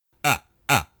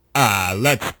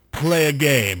Let's play a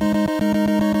game.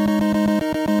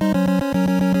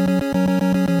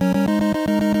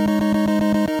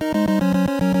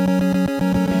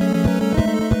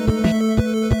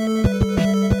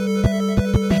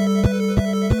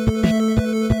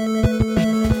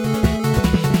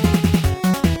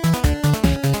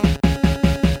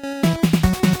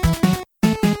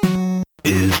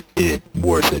 Is it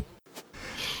worth it?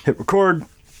 Hit record.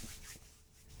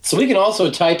 So we can also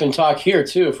type and talk here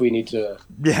too if we need to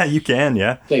Yeah, you can,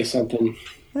 yeah. say something.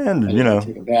 And,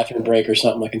 Take a bathroom break or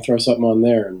something. I can throw something on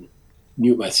there and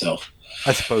mute myself.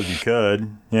 I suppose you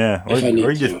could. Yeah. Or If I need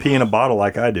you just to. pee in a bottle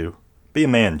like I do. Be a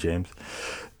man, James.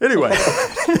 Anyway,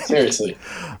 Seriously.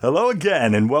 hello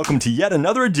again, and welcome to yet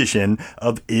another edition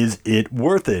of Is It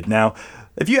Worth It? Now,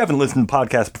 if you haven't listened to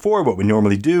podcasts before, what we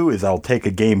normally do is I'll take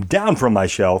a game down from my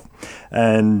shelf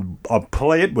and I'll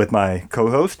play it with my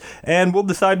co-host, and we'll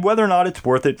decide whether or not it's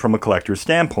worth it from a collector's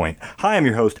standpoint. Hi, I'm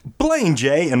your host, Blaine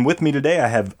J., and with me today I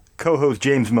have co-host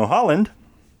James Milholland,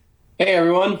 Hey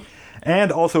everyone.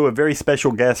 and also a very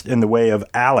special guest in the way of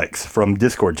Alex from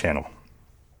Discord channel.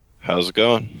 How's it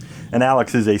going? And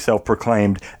Alex is a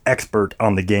self-proclaimed expert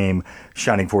on the game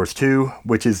Shining Force 2,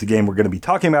 which is the game we're going to be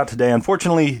talking about today.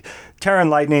 Unfortunately, Terran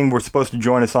Lightning were supposed to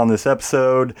join us on this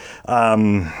episode.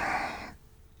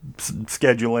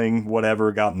 Scheduling,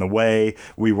 whatever, got in the way.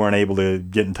 We weren't able to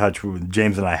get in touch with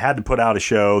James, and I had to put out a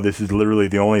show. This is literally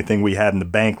the only thing we had in the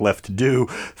bank left to do,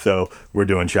 so we're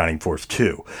doing Shining Force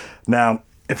 2. Now,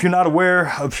 if you're not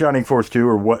aware of Shining Force 2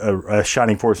 or what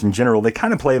Shining Force in general, they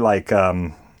kind of play like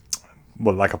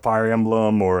like a Fire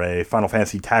Emblem or a Final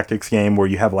Fantasy Tactics game where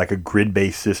you have like a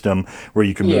grid-based system where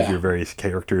you can move your various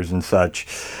characters and such.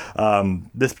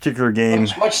 This particular game...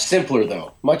 Much simpler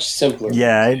though. Much simpler.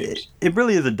 Yeah, it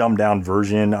really is a dumbed-down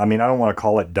version. I mean, I don't want to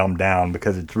call it dumbed down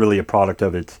because it's really a product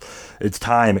of its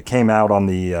time. It came out on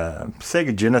the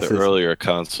Sega Genesis. The earlier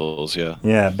consoles, yeah.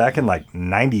 Yeah, back in like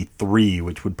 93,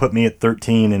 which would put me at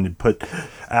 13 and it'd put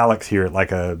Alex here at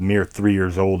like a mere 3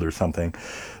 years old or something.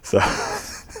 So...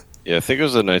 Yeah, I think it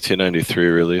was a 1993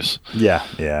 release.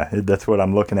 Yeah, that's what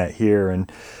I'm looking at here,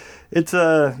 and it's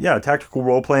a tactical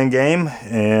role-playing game,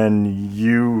 and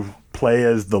you play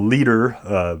as the leader.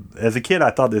 As a kid,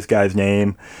 I thought this guy's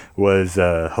name was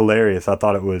hilarious. I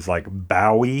thought it was like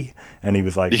Bowie, and he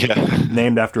was like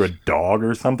named after a dog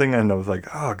or something, and I was like,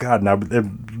 oh god. Now,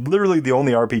 literally the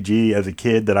only RPG as a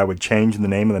kid that I would change the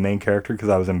name of the main character because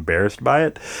I was embarrassed by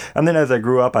it. And then as I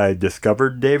grew up, I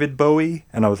discovered David Bowie,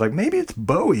 and I was like, maybe it's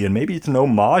Bowie, and maybe it's an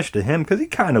homage to him because he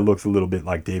kind of looks a little bit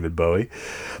like David Bowie.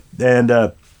 And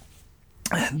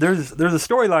there's a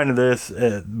storyline to this,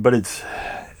 but it's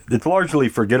largely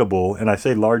forgettable, and I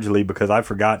say largely because I've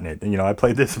forgotten it. And, I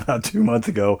played this about 2 months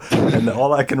ago, and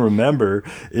all I can remember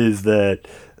is that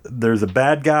there's a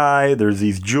bad guy, there's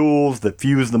these jewels that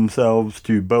fuse themselves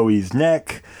to Bowie's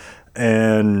neck,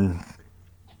 and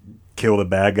kill the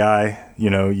bad guy.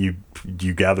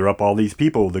 You gather up all these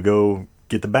people to go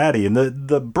get the baddie, and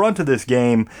the brunt of this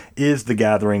game is the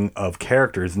gathering of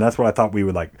characters, and that's what I thought we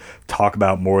would talk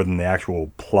about more than the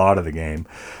actual plot of the game.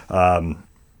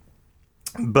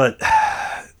 But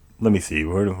let me see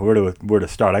where to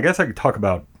start. I guess I could talk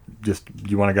about just. Do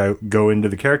you want to go into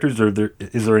the characters, or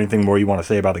is there anything more you want to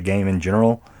say about the game in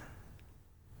general?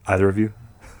 Either of you?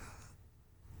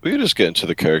 We can just get into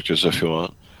the characters if you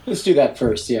want. Let's do that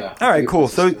first, yeah. All right, cool.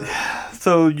 So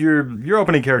your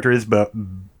opening character is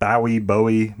Bowie.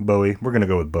 We're gonna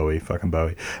go with Bowie, fucking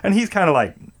Bowie, and he's kind of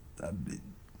like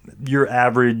your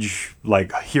average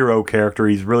hero character.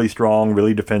 He's really strong,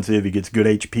 really defensive. He gets good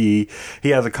HP. He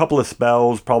has a couple of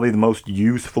spells, probably the most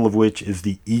useful of which is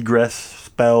the egress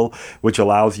spell, which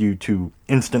allows you to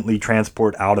instantly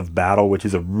transport out of battle, which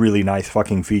is a really nice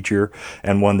fucking feature,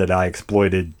 and one that I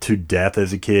exploited to death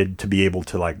as a kid to be able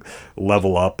to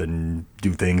level up and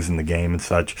do things in the game and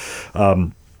such.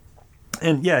 And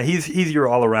yeah, he's your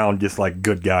all around just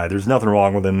good guy. There's nothing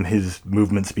wrong with him. His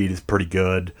movement speed is pretty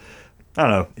good. I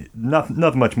don't know.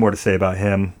 Nothing much more to say about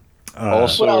him.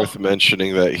 Also worth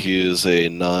mentioning that he is a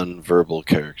non-verbal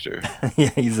character. Yeah,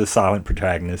 he's a silent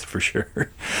protagonist for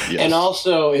sure. Yes. And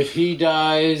also, if he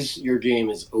dies, your game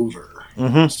is over.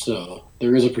 Mm-hmm. So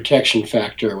there is a protection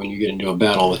factor when you get into a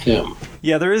battle with him.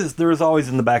 Yeah, there is always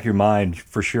in the back of your mind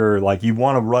for sure. You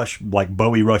want to rush,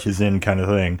 Bowie rushes in kind of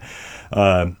thing.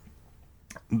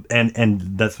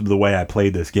 And that's the way I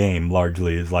played this game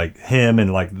largely is him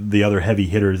and the other heavy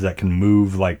hitters that can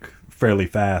move fairly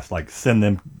fast, send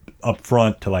them up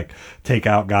front to like take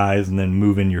out guys and then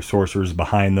move in your sorcerers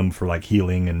behind them for like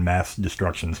healing and mass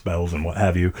destruction spells and what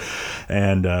have you.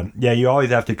 And you always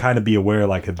have to kind of be aware,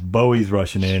 like if Bowie's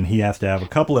rushing in, he has to have a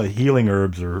couple of healing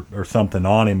herbs or something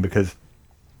on him, because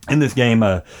in this game,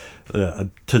 to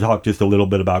talk just a little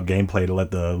bit about gameplay to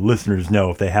let the listeners know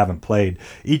if they haven't played,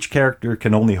 each character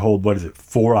can only hold,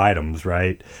 4 items,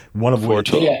 right? One of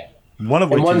which... Yeah. One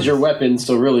of and which one's is, your weapon,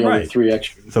 so really only right. 3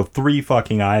 extra. So 3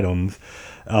 fucking items.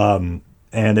 And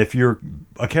if you're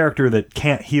a character that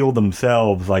can't heal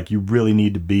themselves, like, you really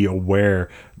need to be aware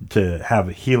to have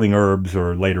healing herbs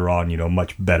or later on,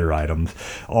 much better items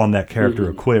on that character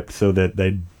equipped, so that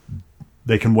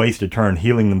they can waste a turn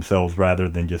healing themselves rather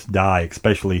than just die,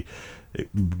 especially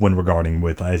when regarding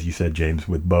with, as you said, James,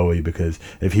 with Bowie, because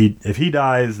if he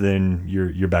dies, then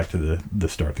you're back to the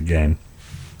start of the game.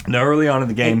 Now, early on in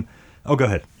the game... Oh, go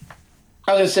ahead.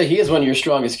 I was going to say, he is one of your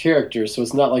strongest characters, so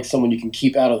it's not like someone you can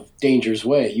keep out of danger's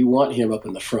way. You want him up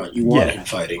in the front. You want him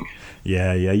fighting.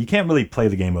 Yeah. You can't really play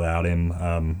the game without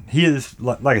him. He is,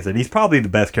 like I said, he's probably the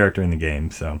best character in the game.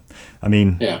 So, I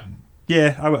mean,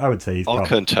 yeah, I would say he's I'll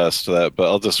contest that, but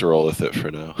I'll just roll with it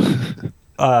for now.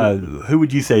 Who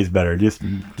would you say is better? Just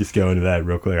go into that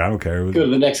real quick. I don't care. Go to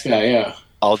the next guy, yeah.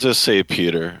 I'll just say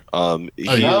Peter. He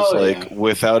is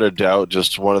without a doubt,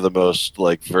 just one of the most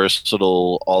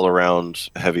versatile, all-around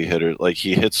heavy hitters. Like,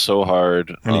 he hits so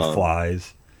hard, and he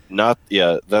flies.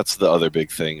 That's the other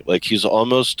big thing. Like, he's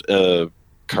almost a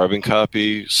carbon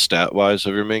copy stat-wise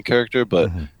of your main character, but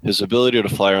his ability to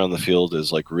fly around the field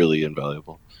is really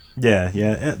invaluable. Yeah,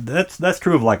 that's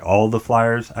true of all the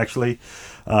flyers actually.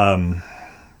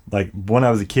 When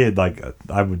I was a kid,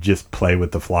 I would just play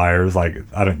with the flyers. I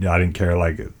didn't care.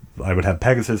 I would have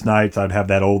Pegasus Knights. I'd have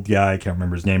that old guy. I can't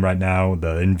remember his name right now.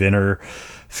 The Inventor,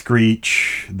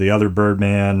 Screech, the other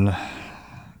Birdman.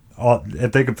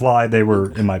 If they could fly, they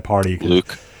were in my party.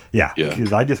 Luke. Yeah,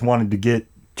 because I just wanted to get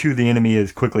to the enemy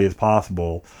as quickly as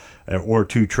possible, or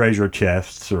to treasure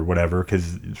chests or whatever.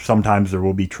 Because sometimes there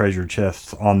will be treasure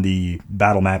chests on the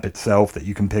battle map itself that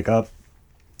you can pick up.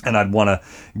 And I'd want to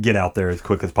get out there as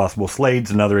quick as possible.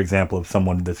 Slade's another example of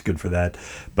someone that's good for that.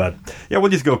 But, yeah, we'll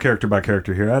just go character by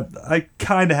character here. I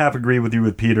kind of half agree with you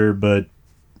with Peter, but...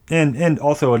 And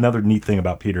also another neat thing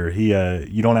about Peter,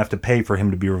 you don't have to pay for him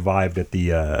to be revived at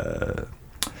the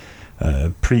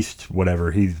priest,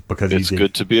 whatever. It's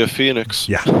good to be a phoenix.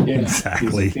 Yeah,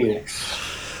 exactly. He's a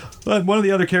phoenix. But one of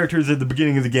the other characters at the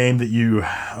beginning of the game that you...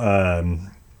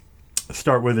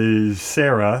 start with is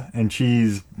Sarah, and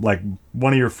she's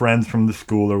one of your friends from the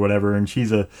school or whatever, and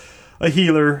she's a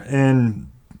healer, and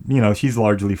she's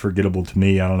largely forgettable to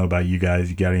me. I don't know about you guys.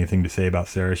 You got anything to say about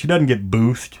Sarah? She doesn't get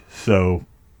boost, so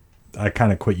I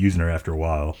kind of quit using her after a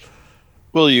while.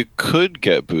 Well, you could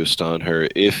get boost on her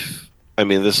if,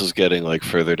 this is getting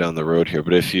further down the road here,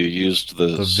 but if you used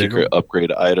the secret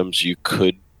upgrade items, you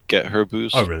could get her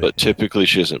boost. Oh, really? But typically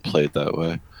she isn't played that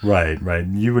way. Right.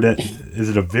 You would. Is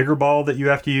it a vigor ball that you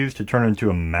have to use to turn into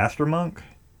a master monk?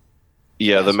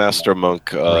 Yeah, the master monk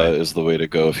is the way to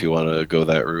go if you want to go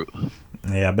that route.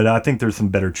 Yeah, but I think there's some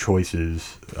better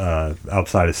choices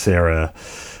outside of Sarah.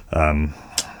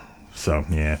 So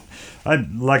yeah,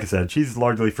 like I said, she's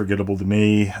largely forgettable to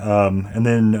me. And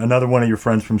then another one of your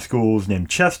friends from school is named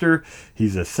Chester.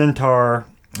 He's a centaur.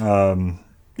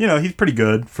 He's pretty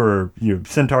good for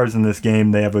centaurs in this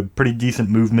game. They have a pretty decent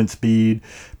movement speed,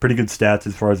 pretty good stats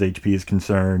as far as HP is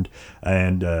concerned,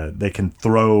 and they can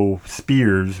throw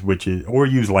spears, or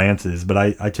use lances. But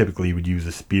I typically would use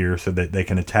a spear so that they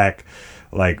can attack,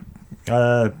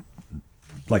 2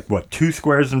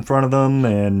 squares in front of them,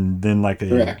 and then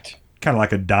Correct. Kind of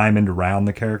like a diamond around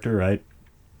the character, right?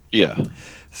 Yeah.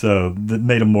 So that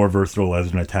made him more versatile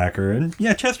as an attacker. And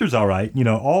yeah, Chester's all right.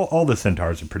 All the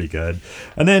centaurs are pretty good.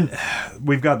 And then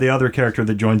we've got the other character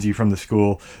that joins you from the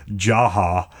school,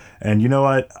 Jaha. And you know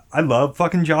what? I love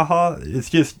fucking Jaha. It's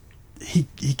just, he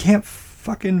can't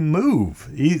fucking move.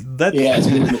 His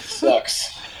movement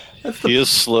sucks. He is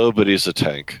slow, but he's a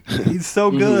tank. He's so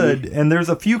good. And there's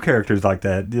a few characters like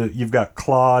that. You've got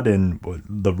Claude and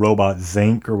the robot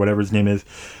Zank, or whatever his name is,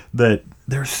 that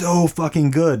they're so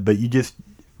fucking good, but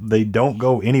they don't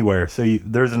go anywhere. So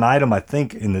there's an item, I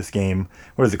think, in this game.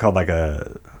 What is it called?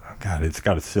 It's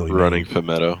got a silly running name.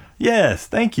 palmetto. Yes,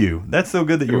 thank you. That's so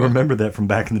good that you remember that from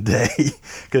back in the day.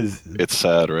 Cause it's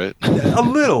sad, right? A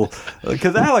little.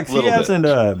 Because Alex,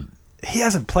 he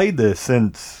hasn't played this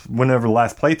since whenever the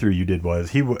last playthrough you did was.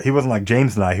 He wasn't like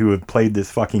James and I, who have played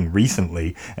this fucking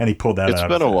recently, and he pulled that out. It's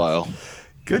been a while.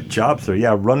 Good job, sir.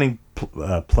 Yeah, running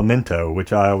pimento,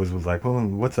 which I always was like, well,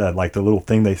 what's that? Like the little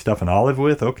thing they stuff an olive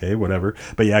with? Okay, whatever.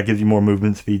 But yeah, it gives you more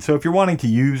movement speed. So if you're wanting to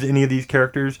use any of these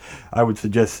characters, I would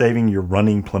suggest saving your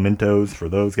running pimentos for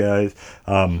those guys.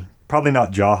 Probably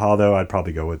not Jaha, though. I'd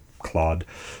probably go with Claude.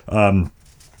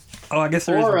 I guess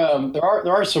there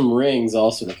are some rings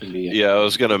also that can be. Yeah, I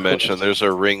was going to mention there's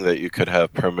a ring that you could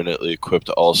have permanently equipped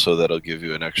also that'll give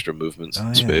you an extra movement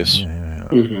space. Yeah.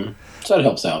 Mm-hmm. So that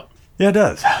helps out. Yeah, it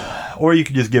does. Or you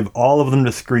could just give all of them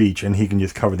to Screech, and he can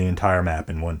just cover the entire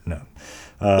map in one. No,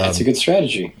 that's a good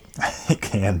strategy. It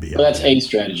can be. Well, that's a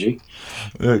strategy.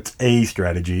 It's a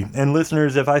strategy. And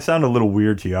listeners, if I sound a little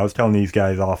weird to you, I was telling these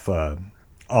guys off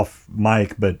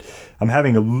mic, but I'm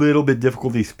having a little bit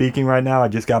difficulty speaking right now. I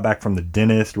just got back from the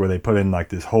dentist where they put in like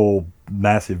this whole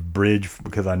massive bridge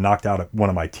because I knocked out one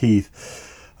of my teeth.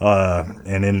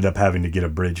 And ended up having to get a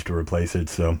bridge to replace it.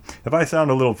 So if I sound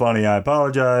a little funny, I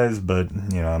apologize, but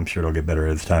I'm sure it'll get better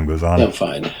as time goes on. I'm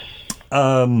fine.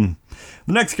 The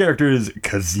next character is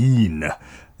Kazin,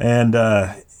 and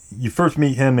you first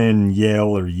meet him in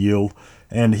Yale,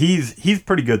 and he's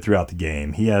pretty good throughout the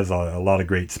game. He has a lot of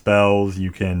great spells. You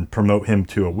can promote him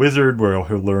to a wizard where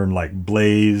he'll learn like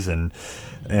Blaze and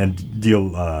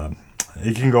deal.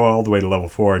 He can go all the way to level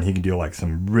 4, and he can deal like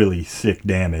some really sick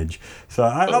damage. So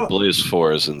Blaze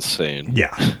 4 is insane.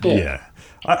 Yeah.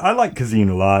 I like Kazin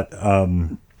a lot.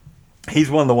 He's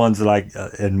one of the ones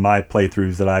that in my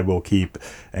playthroughs that I will keep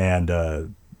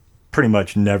and pretty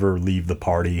much never leave the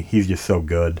party. He's just so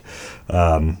good.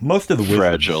 Most of the wizards,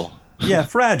 fragile. Yeah,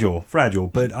 fragile.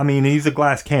 But I mean, he's a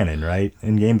glass cannon, right?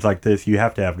 In games like this, you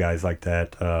have to have guys like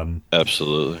that.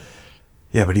 Absolutely.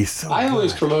 Yeah, but he's so. I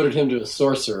always promoted him to a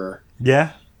sorcerer.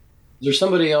 Yeah. Is there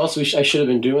somebody else I should have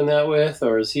been doing that with,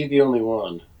 or is he the only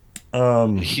one?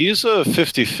 He's a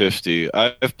 50-50.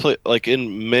 I've played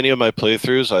in many of my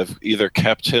playthroughs. I've either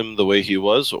kept him the way he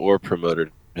was or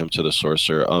promoted him to the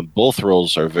sorcerer. Both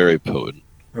roles are very potent.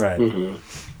 Right. Mm-hmm.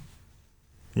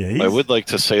 Yeah. I would like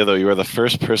to say though, you are the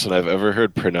first person I've ever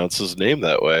heard pronounce his name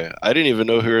that way. I didn't even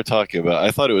know who you were talking about. I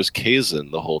thought it was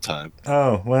Kazin the whole time.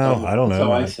 Oh well, I don't know. That's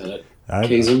how I said it.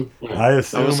 Kazin. I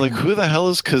assume. I was like, who the hell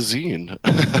is Kazin?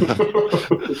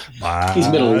 He's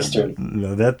Middle Eastern.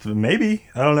 No, that's maybe.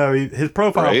 I don't know. His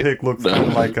profile pic looks kind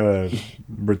of like a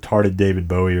retarded David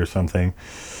Bowie or something.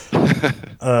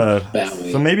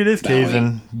 So maybe it is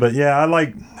Kazin. But yeah, I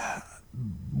like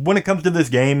when it comes to this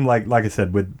game. Like I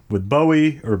said, with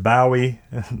Bowie or Bowie,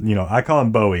 I call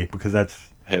him Bowie because that's.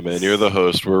 Hey man, you're the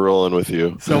host. We're rolling with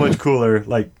you. So much cooler.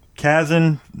 Like.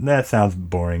 Kazin, that sounds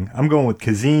boring. I'm going with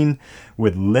Kazin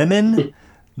with Lemon.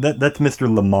 That's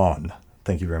Mr. Lemon.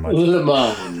 Thank you very much.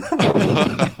 Lemon.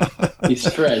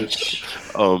 He's French.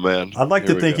 Oh man. I'd like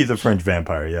to think he's a French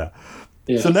vampire, yeah.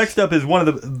 Yes. So next up is one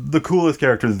of the coolest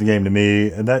characters in the game to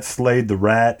me, and that's Slade the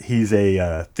Rat. He's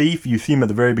a thief. You see him at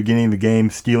the very beginning of the game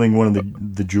stealing one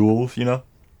of the jewels,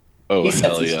 Oh, he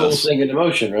sets this whole thing into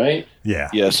motion, right? Yeah.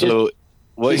 Yeah, so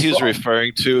what he's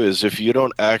referring to is if you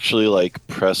don't actually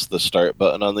press the start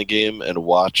button on the game and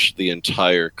watch the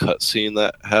entire cutscene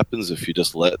that happens, if you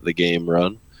just let the game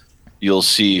run, you'll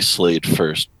see Slade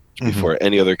first before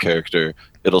any other character.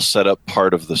 It'll set up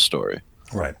part of the story.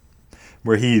 Right.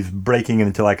 Where he's breaking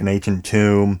into an ancient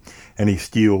tomb and he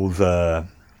steals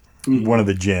one of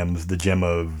the gems, the gem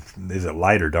of, is it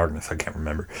light or darkness? I can't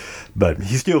remember. But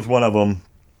he steals one of them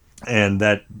and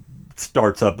that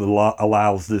starts up,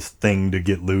 allows this thing to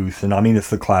get loose. And I mean, it's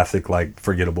the classic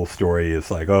forgettable story. It's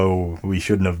like, oh, we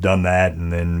shouldn't have done that,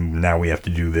 and then now we have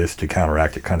to do this to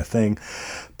counteract it kind of thing.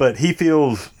 But he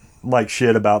feels like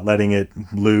shit about letting it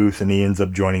loose, and he ends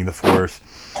up joining the force.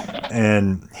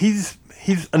 And he's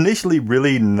initially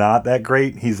really not that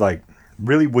great. He's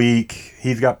really weak.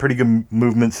 He's got pretty good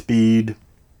movement speed.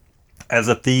 As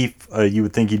a thief, you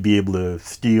would think he'd be able to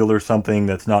steal or something.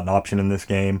 That's not an option in this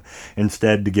game.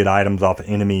 Instead, to get items off of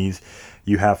enemies,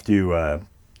 you have to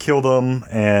kill them,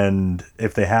 and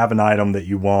if they have an item that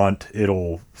you want,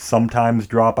 it'll sometimes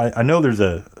drop. I know there's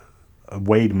a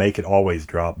way to make it always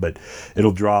drop, but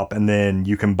it'll drop, and then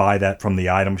you can buy that from the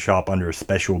item shop under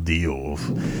special deals.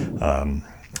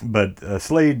 But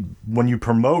Slade, when you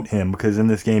promote him, because in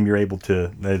this game you're able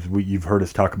to, you've heard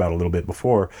us talk about a little bit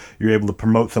before, you're able to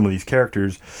promote some of these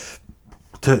characters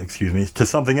to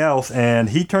something else, and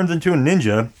he turns into a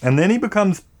ninja, and then he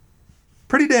becomes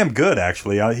pretty damn good,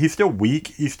 actually. He's still weak,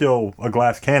 he's still a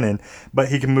glass cannon, but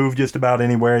he can move just about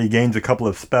anywhere. He gains a couple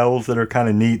of spells that are kind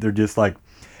of neat. They're just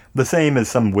the same as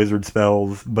some wizard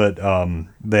spells, but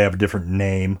they have a different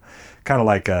name. Kind of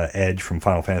like Edge from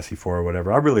Final Fantasy IV or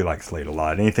whatever. I really like Slade a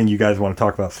lot. Anything you guys want to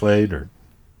talk about Slade? Or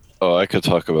Oh, I could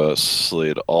talk about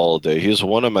Slade all day. He's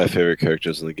one of my favorite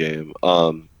characters in the game.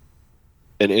 An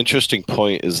interesting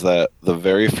point is that the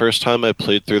very first time I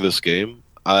played through this game,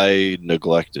 I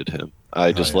neglected him.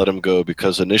 I just let him go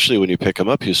because initially when you pick him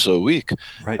up, he's so weak.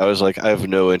 Right. I was like, I have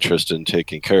no interest in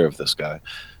taking care of this guy.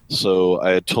 So I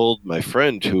had told my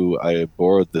friend who I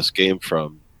borrowed this game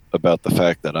from about the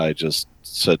fact that I just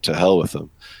said to hell with him.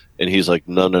 And he's like,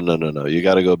 no. You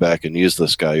got to go back and use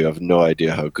this guy. You have no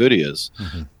idea how good he is.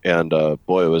 Mm-hmm. And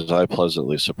boy, was I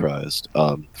pleasantly surprised.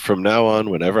 From now on,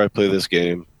 whenever I play this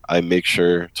game, I make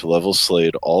sure to level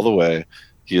Slade all the way.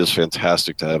 He is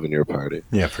fantastic to have in your party.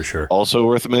 Yeah, for sure. Also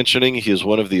worth mentioning, he is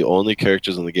one of the only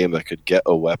characters in the game that could get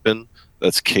a weapon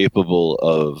that's capable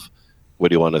of, what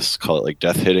do you want to call it, like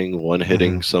death hitting,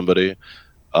 one-hitting somebody.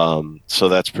 So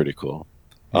that's pretty cool.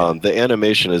 The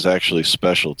animation is actually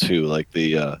special too. Like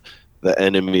the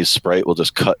enemy's sprite will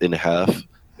just cut in half.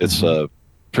 It's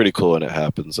pretty cool when it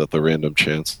happens at the random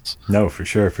chance. No, for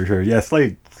sure. Yeah,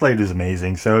 Slade is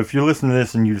amazing. So if you're listening to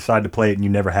this and you decide to play it and you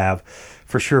never have,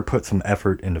 for sure put some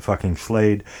effort into fucking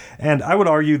Slade. And I would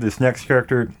argue this next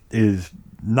character is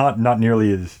not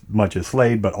nearly as much as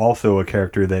Slade, but also a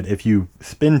character that if you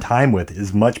spend time with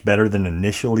is much better than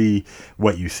initially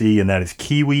what you see, and that is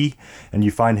Kiwi. And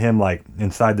you find him like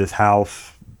inside this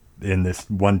house in this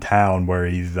one town where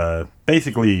he's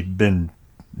basically been,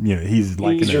 he's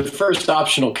like he's your first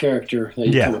optional character that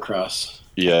you come across.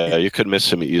 Yeah, you could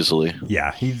miss him easily.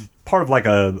 Yeah, he's part of like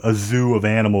a zoo of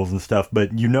animals and stuff,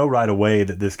 but you know right away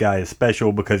that this guy is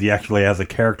special because he actually has a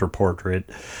character portrait,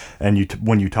 and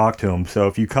when you talk to him. So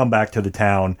if you come back to the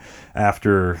town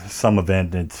after some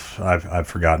event, I've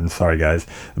forgotten. Sorry guys,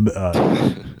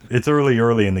 it's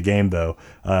early in the game though.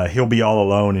 He'll be all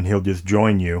alone and he'll just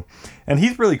join you, and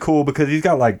he's really cool because he's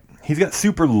got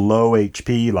super low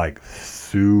HP, like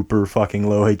super fucking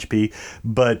low HP,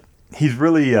 but he's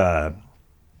really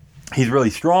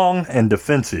strong and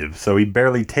defensive, so he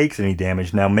barely takes any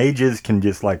damage. Now, mages can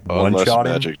just like one-shot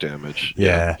him. Magic damage.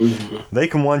 Yeah. They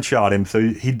can one-shot him, so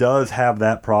he does have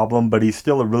that problem, but he's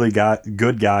still a really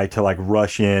good guy to like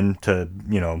rush in to,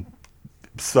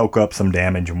 soak up some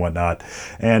damage and whatnot.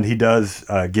 And he does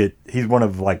he's one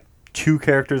of like 2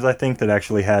 characters, I think, that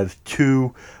actually has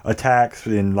 2 attacks.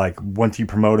 And like once you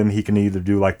promote him, he can either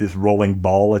do like this rolling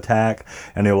ball attack,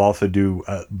 and he'll also do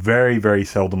very, very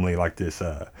seldomly like this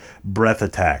breath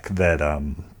attack that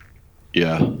and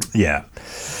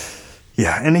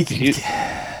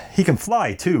he can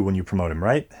fly too when you promote him,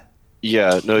 right?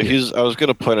 Yeah, no, I was going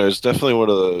to point out, he's definitely one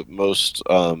of the most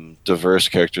diverse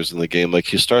characters in the game. Like,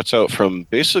 he starts out from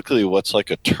basically what's like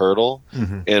a turtle,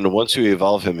 and once you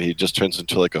evolve him, he just turns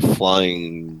into like a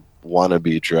flying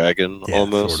wannabe dragon,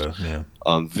 almost. Sort of, yeah.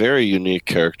 Very unique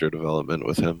character development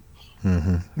with him.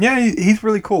 Yeah, he's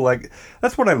really cool. Like,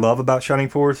 that's what I love about Shining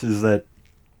Force is that,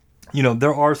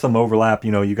 there are some overlap.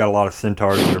 You got a lot of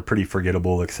centaurs that are pretty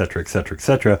forgettable, etc., etc.,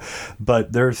 etc.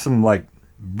 But there's some like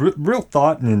real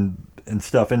thought and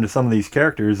stuff into some of these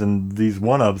characters, and these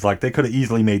one-ups, like they could have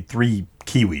easily made 3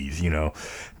 Kiwis,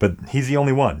 but he's the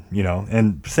only one,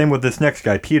 and same with this next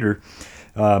guy, Peter.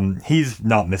 He's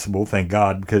not missable, thank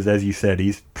God, because as you said,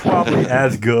 he's probably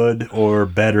as good or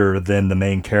better than the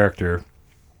main character.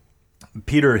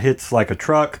 Peter hits like a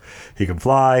truck, he can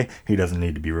fly, he doesn't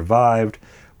need to be revived.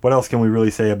 What else can we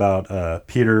really say about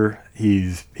Peter?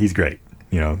 He's great.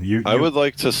 I would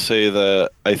like to say that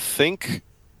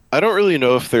I don't really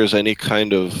know if there's any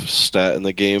kind of stat in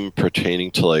the game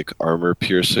pertaining to like armor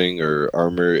piercing or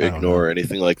armor ignore or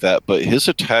anything like that, but his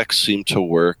attacks seem to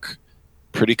work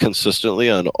pretty consistently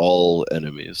on all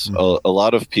enemies. A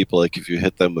lot of people, like if you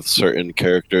hit them with certain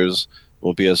characters,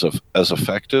 won't be as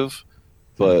effective,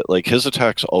 but like his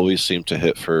attacks always seem to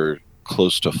hit for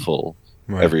close to full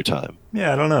every time.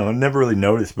 Yeah, I don't know. I never really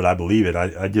noticed, but I believe it.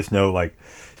 I just know like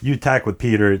you attack with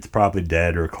Peter, it's probably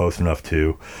dead or close enough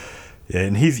to.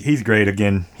 And he's great.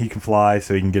 Again, he can fly,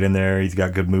 so he can get in there. He's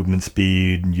got good movement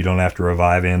speed. You don't have to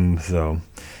revive him. So,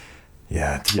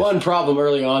 yeah. One problem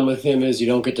early on with him is you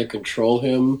don't get to control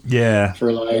him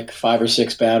for like 5 or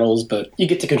 6 battles, but you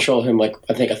get to control him like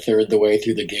I think a third the way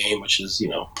through the game, which is,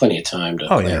 plenty of time to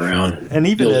play around. And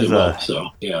even as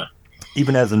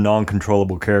even as a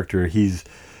non-controllable character, he's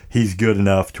good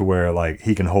enough to where like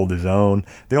he can hold his own.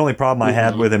 The only problem I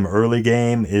had with him early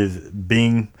game is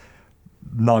being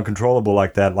non-controllable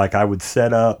like that. Like I would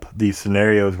set up these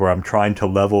scenarios where I'm trying to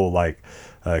level like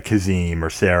Kazim or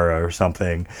Sarah or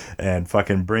something, and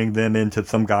fucking bring them into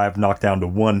some guy I've knocked down to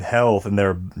 1 health, and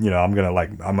they're, I'm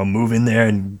gonna move in there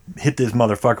and hit this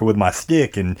motherfucker with my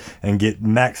stick and get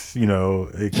max,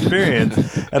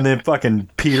 experience. And then fucking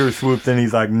Peter swoops in,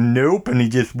 he's like, nope, and he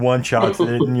just one-shots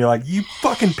it, and you're like, you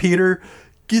fucking Peter,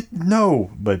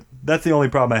 no. But that's the only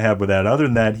problem I had with that. Other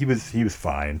than that, he was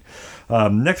fine.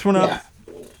 Next one up. Yeah.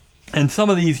 And some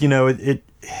of these, we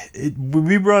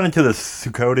run into the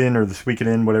Suikoden or the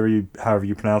Suikoden, however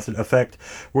you pronounce it, effect,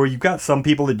 where you've got some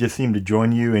people that just seem to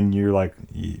join you, and you're like,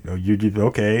 you're just,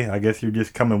 okay, I guess you're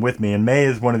just coming with me. And May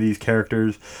is one of these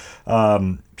characters.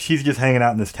 She's just hanging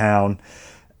out in this town.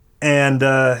 And,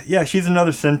 she's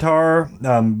another centaur,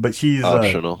 but she's...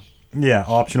 optional.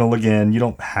 Optional again. You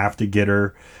don't have to get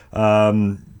her.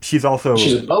 She's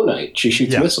a bow knight. She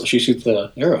shoots missiles. She shoots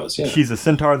arrows. Yeah. She's a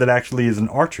centaur that actually is an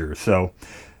archer. So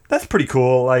that's pretty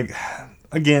cool. Like,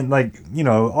 again, a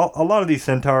lot of these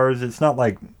centaurs, it's not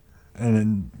like,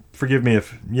 and forgive me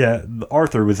if,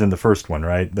 Arthur was in the first one,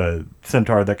 right? The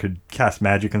centaur that could cast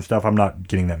magic and stuff. I'm not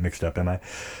getting that mixed up, am I?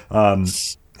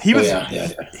 He was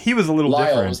a little Lyle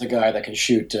different. Lyle was the guy that can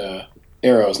shoot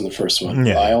arrows in the first one.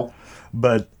 Yeah. Lyle.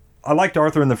 But I liked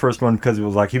Arthur in the first one because it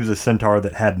was like he was a centaur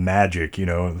that had magic, It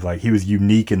was like he was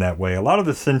unique in that way. A lot of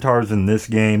the centaurs in this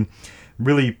game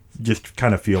really just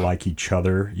kind of feel like each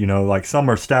other, like some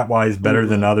are stat-wise better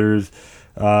than others.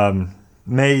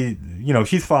 May,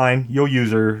 she's fine. You'll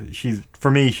use her. For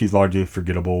me, she's largely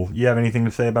forgettable. You have anything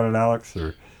to say about it, Alex?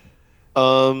 Or?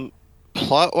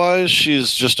 Plot-wise,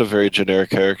 she's just a very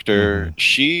generic character. Mm-hmm.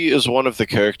 She is one of the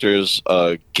characters,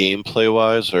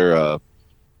 gameplay-wise, or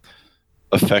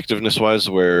effectiveness-wise,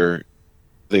 where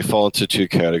they fall into 2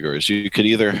 categories. You could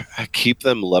either keep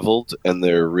them leveled and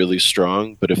they're really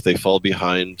strong, but if they fall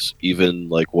behind even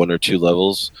 1 or 2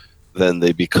 levels, then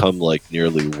they become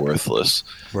nearly worthless.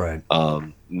 Right.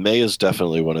 May is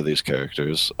definitely one of these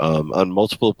characters. On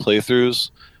multiple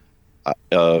playthroughs,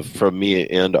 from me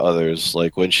and others,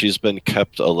 when she's been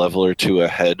kept a level or 2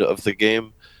 ahead of the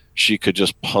game, she could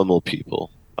just pummel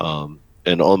people.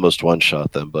 And almost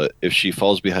one-shot them, but if she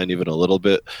falls behind even a little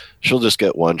bit, she'll just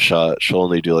get one shot. She'll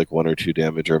only do 1 or 2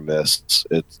 damage or miss.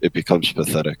 It becomes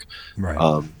pathetic.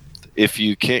 Right. If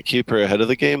you can't keep her ahead of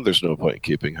the game, there's no point in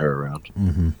keeping her around.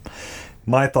 Mm-hmm.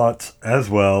 My thoughts as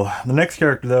well. The next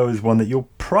character, though, is one that you'll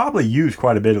probably use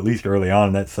quite a bit, at least early on,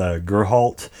 and that's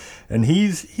Geralt. And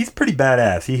he's pretty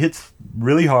badass. He hits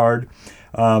really hard.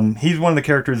 He's one of the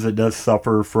characters that does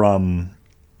suffer from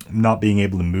not being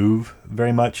able to move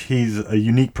very much. He's a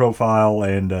unique profile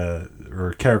and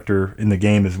or character in the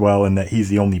game as well, in that he's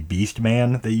the only beast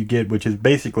man that you get, which is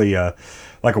basically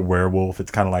like a werewolf.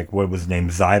 It's kind of like, what was his name,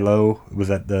 Xylo? Was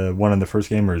that the one in the first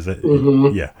game, or is it?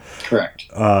 Mm-hmm. Yeah, correct.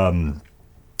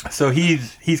 So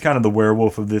he's kind of the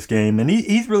werewolf of this game, and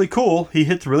he's really cool. He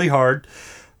hits really hard,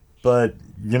 but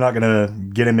you're not gonna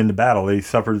get him into battle.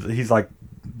 He's like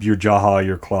your Jaha,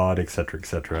 your Claude,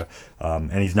 etc.,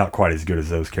 and he's not quite as good as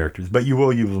those characters, but you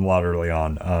will use them a lot early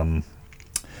on.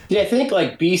 Yeah, I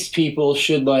think beast people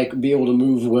should be able to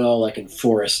move well in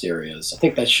forest areas. I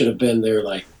think that should have been their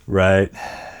right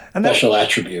special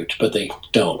attribute, but they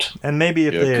don't. And maybe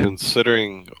if they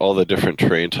considering all the different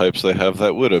terrain types they have,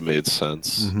 that would have made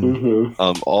sense. Mm-hmm.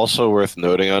 Mm-hmm. Also worth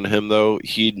noting on him, though,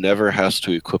 he never has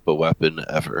to equip a weapon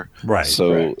ever. Right.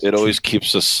 So it always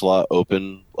keeps a slot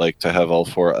open, to have all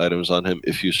 4 items on him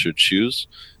if you should choose.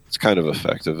 It's kind of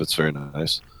effective. It's very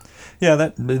nice. Yeah,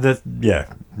 that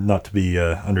not to be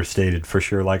understated for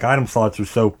sure. Item slots are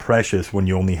so precious when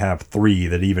you only have 3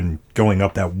 that even going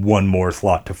up that 1 more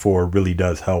slot to 4 really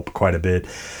does help quite a bit.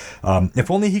 If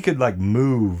only he could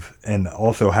move and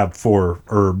also have 4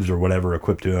 herbs or whatever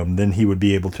equipped to him, then he would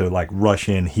be able to rush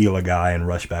in, heal a guy, and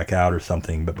rush back out or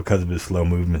something. But because of his slow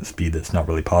movement speed, that's not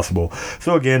really possible.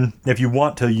 So again, if you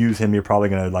want to use him, you're probably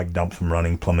going to dump some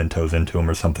running Plumentos into him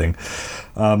or something.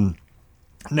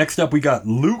 Next up, we got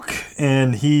Luke,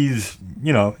 and he's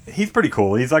pretty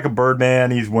cool. He's like a birdman.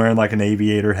 He's wearing an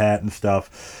aviator hat and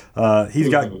stuff. He's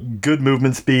got good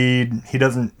movement speed. He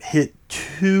doesn't hit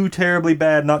too terribly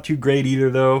bad, not too great either,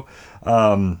 though.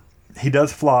 He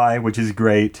does fly, which is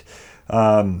great.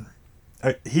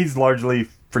 He's largely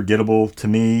forgettable to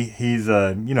me. He's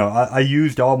I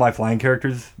used all my flying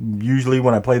characters usually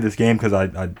when I play this game, because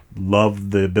I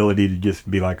love the ability to just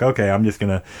be okay, I'm just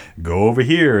gonna go over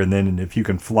here, and then if you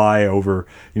can fly over,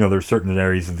 there's certain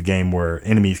areas of the game where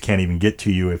enemies can't even get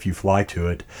to you if you fly to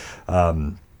it.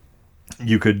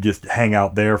 You could just hang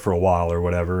out there for a while or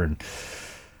whatever, and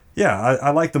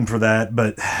I like them for that,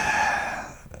 but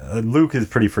Luke is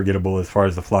pretty forgettable as far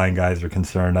as the flying guys are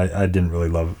concerned. I didn't really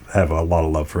have a lot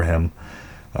of love for him.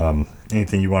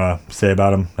 Anything you want to say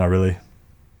about him? Not really.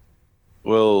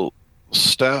 Well,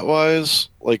 stat-wise,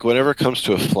 like whenever it comes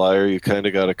to a flyer, you kind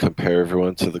of got to compare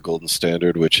everyone to the golden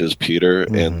standard, which is Peter,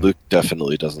 and Luke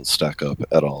definitely doesn't stack up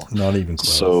at all. Not even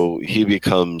close. So he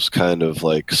becomes kind of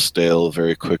like stale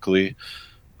very quickly.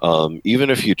 Even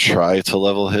if you try to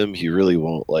level him, he really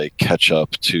won't like catch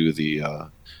up to the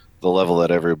level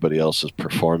that everybody else is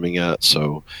performing at.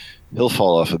 So he'll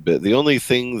fall off a bit. The only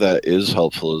thing that is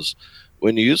helpful is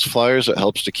when you use flyers, it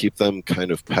helps to keep them kind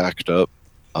of packed up.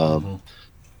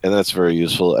 And that's very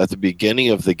useful. At the beginning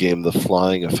of the game, the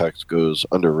flying effect goes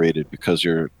underrated because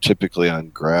you're typically on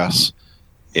grass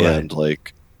and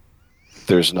like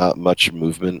there's not much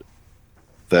movement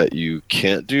that you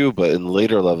can't do. But in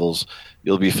later levels,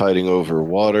 you'll be fighting over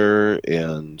water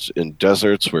and in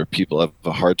deserts where people have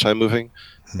a hard time moving.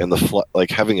 And like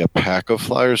having a pack of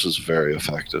flyers is very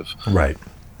effective. Right.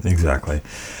 Exactly.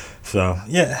 So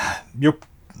yeah,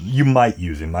 you might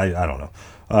use him. I don't know.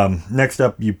 Next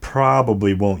up, you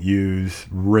probably won't use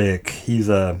Rick. He's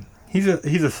a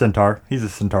centaur. He's a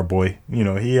centaur boy. You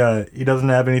know, he doesn't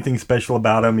have anything special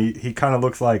about him. He kind of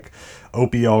looks like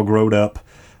Opie all grown up.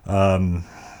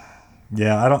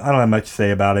 Yeah, I don't have much to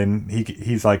say about him.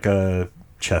 He's like a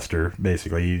Chester,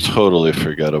 basically. He's totally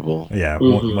forgettable. Yeah,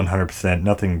 100%.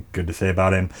 Nothing good to say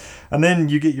about him. And then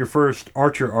you get your first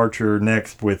archer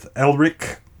next with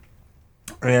Elric.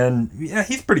 And yeah,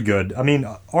 he's pretty good. I mean,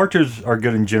 archers are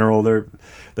good in general.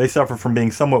 They suffer from being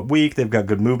somewhat weak. They've got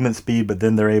good movement speed, but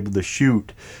then they're able to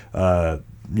shoot, a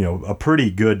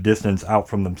pretty good distance out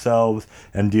from themselves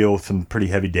and deal some pretty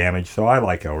heavy damage. So I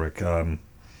like Elric.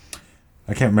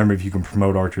 I can't remember if you can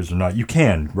promote archers or not. You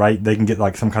can, right? They can get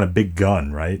like some kind of big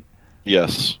gun, right?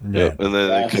 Yes. Yeah. Yep. And then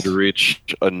they could reach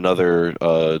another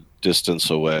distance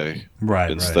away,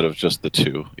 right? Instead of just the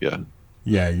two. Yeah.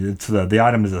 Yeah, it's the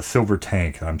item is a silver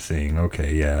tank. I'm seeing.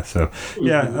 Okay, yeah. So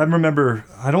yeah, I remember.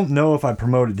 I don't know if I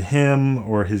promoted him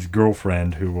or his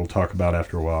girlfriend, who we'll talk about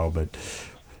after a while, but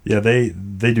yeah, they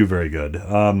do very good.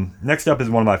 Next up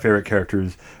is one of my favorite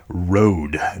characters,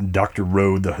 Rode, Dr.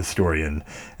 Rode the Historian,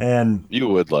 and you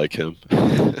would like him.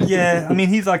 Yeah, I mean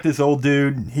he's like this old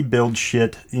dude. He builds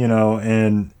shit,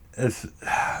 and as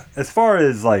far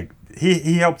as like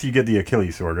he helped you get the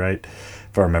Achilles sword, right?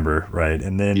 If I remember right,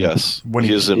 and then when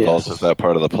he is involved with that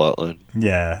part of the plotline.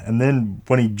 Yeah, and then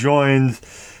when he joins,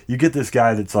 you get this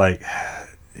guy that's like,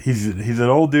 he's an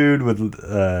old dude with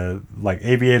like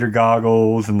aviator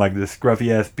goggles and like this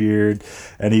scruffy ass beard,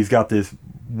 and he's got this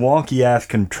wonky ass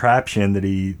contraption that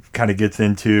he kind of gets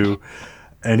into,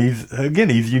 and he's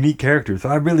unique character. So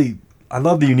I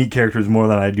love the unique characters more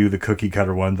than I do the cookie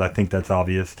cutter ones. I think that's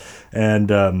obvious,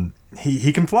 and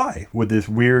he can fly with this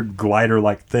weird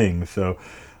glider-like thing. So,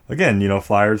 again,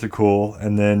 flyers are cool.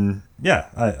 And then, yeah,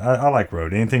 I like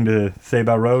Rode. Anything to say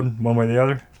about Rode, one way or the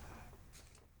other?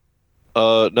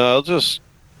 No, I'll just,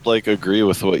 agree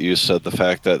with what you said. The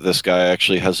fact that this guy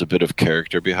actually has a bit of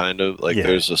character behind him.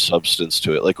 There's a substance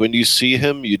to it. Like, when you see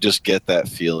him, you just get that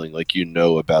feeling,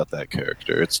 about that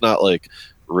character. It's not like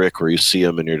Rick where you see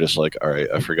him and you're just like, all right,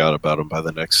 I forgot about him by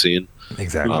the next scene.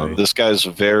 Exactly. This guy's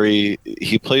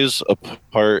he plays a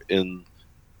part in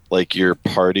your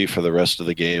party for the rest of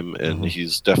the game, and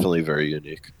he's definitely very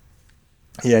unique.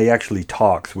 Yeah, he actually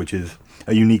talks, which is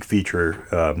a unique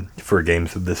feature for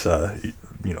games of this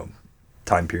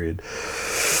time period.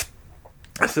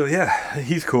 So yeah,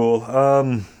 he's cool.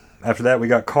 After that we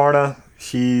got Karna.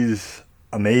 She's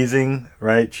amazing,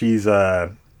 right? She's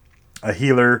a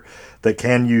healer that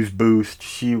can use boost.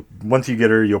 Once you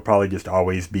get her, you'll probably just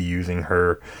always be using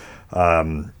her.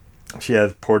 She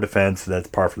has poor defense. That's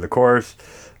par for the course.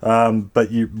 But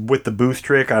with the boost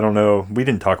trick, I don't know. We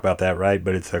didn't talk about that, right?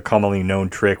 But it's a commonly known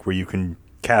trick where you can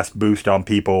cast boost on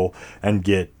people and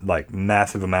get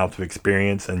massive amounts of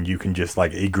experience, and you can just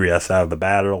egress out of the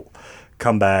battle,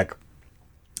 come back,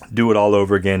 do it all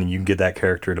over again, and you can get that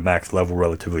character to max level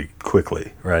relatively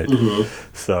quickly, right?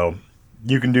 So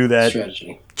you can do that.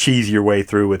 Strategy. Cheese your way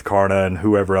through with Karna and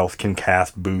whoever else can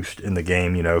cast boost in the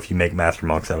game, if you make master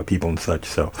monks out of people and such.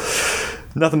 So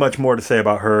nothing much more to say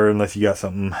about her unless you got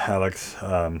something, Alex.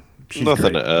 She's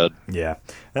nothing great. to add. Yeah.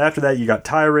 And after that, you got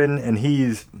Tyron, and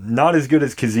he's not as good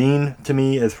as Kazine to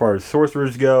me as far as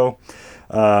sorcerers go.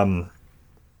 No.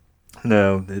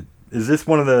 Is this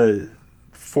one of the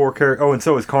 4 characters? Oh, and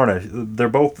so is Karna. They're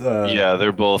both...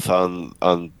 they're both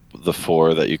on the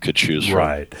 4 that you could choose from.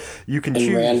 Right. You can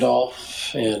choose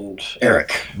Randolph and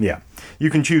Eric. Yeah. You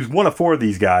can choose one of 4 of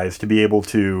these guys to be able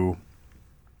to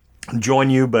join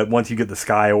you, but once you get the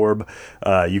Sky Orb,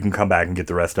 you can come back and get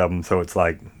the rest of them. So it's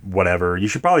like whatever. You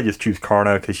should probably just choose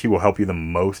Karna because she will help you the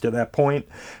most at that point.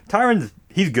 Tyron's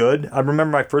he's good. I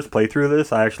remember my first playthrough of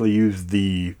this. I actually used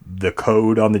the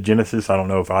code on the Genesis. I don't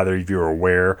know if either of you are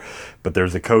aware, but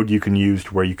there's a code you can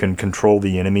use where you can control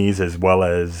the enemies as well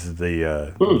as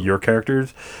the your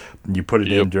characters. You put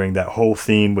it in during that whole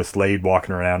scene with Slade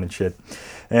walking around and shit.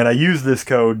 And I used this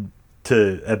code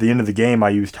to at the end of the game. I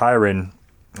used Tyron.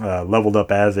 Leveled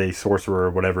up as a sorcerer or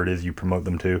whatever it is you promote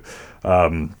them to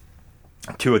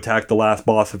attack the last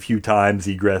boss a few times,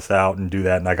 egress out and do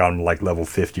that, and I got him to like level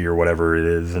 50 or whatever it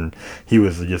is, and he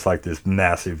was just like this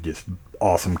massive, just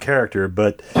awesome character,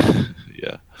 but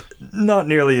yeah, not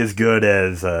nearly as good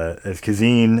as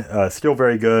Kazine. Still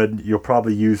very good. You'll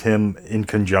probably use him in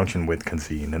conjunction with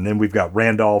Kazine. And then we've got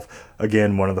Randolph,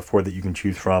 again, one of the 4 that you can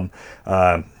choose from.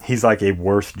 He's like a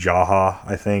worse Jaha,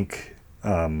 I think.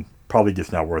 Probably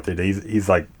just not worth it. He's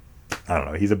like, I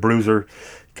don't know, he's a bruiser.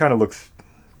 Kind of looks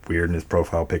weird in his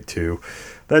profile pic too.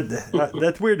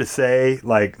 That's weird to say,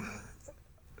 like,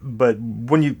 but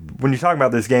when you talk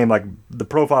about this game, like the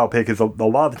profile pic is a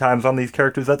lot of the times on these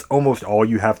characters, that's almost all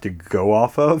you have to go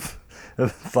off of.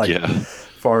 It's like, as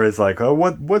far as like, oh,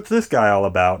 what's this guy all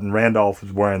about? And Randolph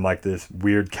is wearing like this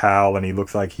weird cowl, and he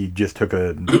looks like he just took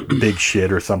a big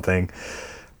shit or something.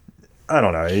 I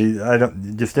don't know. I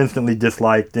don't just instantly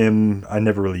disliked him. I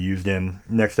never really used him.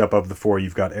 Next up of the 4,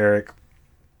 you've got Eric,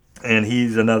 and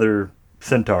he's another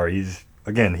centaur. He's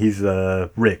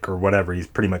Rick or whatever. He's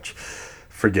pretty much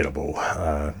forgettable.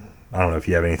 I don't know if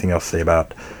you have anything else to say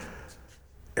about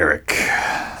Eric.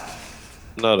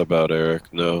 Not about Eric,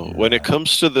 no. Yeah. When it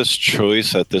comes to this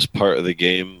choice at this part of the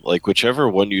game, like whichever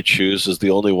one you choose is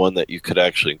the only one that you could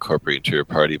actually incorporate into your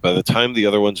party. By the time the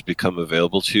other ones become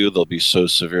available to you, they'll be so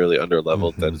severely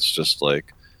underleveled that it's just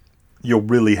like you'll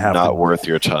really have not worth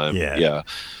your time. Yeah.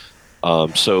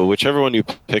 So whichever one you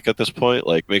pick at this point,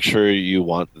 like make sure you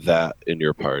want that in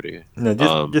your party.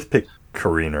 No, just pick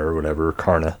Karina or whatever,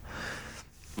 Karna.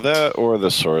 That or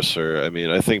the Sorcerer. I mean,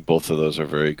 I think both of those are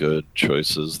very good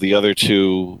choices. The other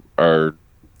 2 are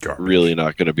garbage. Really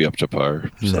not going to be up to par.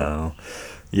 So. No.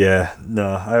 Yeah, no,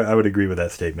 I would agree with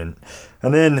that statement.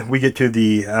 And then we get to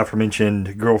the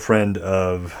aforementioned girlfriend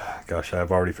of,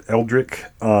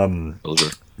 Eldrick.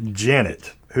 Eldrick.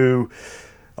 Janet, who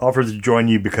offers to join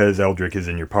you because Eldrick is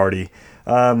in your party.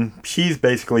 She's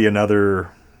basically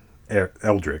another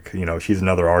Eldrick. You know, she's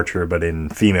another archer, but in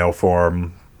female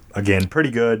form. Again,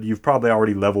 pretty good. You've probably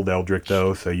already leveled Eldrick,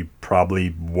 though, so you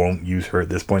probably won't use her at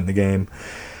this point in the game.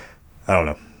 I don't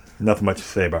know. Nothing much to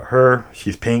say about her.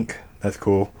 She's pink. That's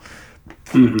cool.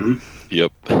 Mm-hmm.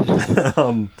 Yep.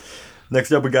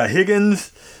 Next up, we got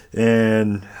Higgins,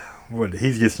 and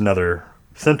he's just another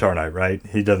Centaur Knight, right?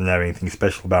 He doesn't have anything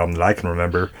special about him that I can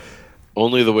remember.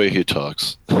 Only the way he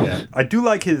talks. Yeah, I do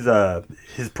like his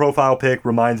profile pic.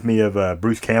 Reminds me of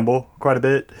Bruce Campbell quite a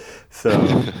bit. So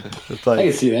it's like I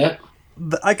can see that.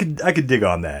 I could dig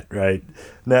on that, right?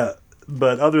 Now,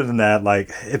 but other than that,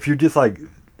 like if you're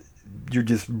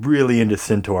just really into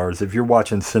centaurs, if you're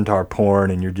watching centaur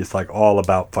porn and you're just like all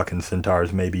about fucking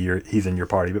centaurs, maybe he's in your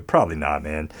party, but probably not,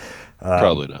 man.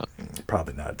 Probably not.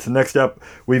 Probably not. So next up,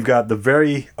 we've got the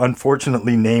very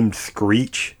unfortunately named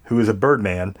Screech, who is a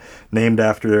Birdman, named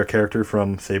after their character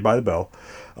from Saved by the Bell.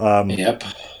 Yep.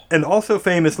 And also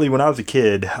famously, when I was a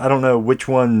kid, I don't know which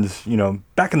ones,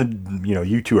 back in the,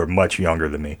 you two are much younger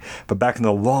than me, but back in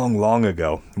the long, long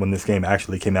ago, when this game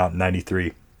actually came out in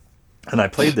 93, and I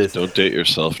played this. Don't date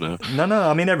yourself now. No,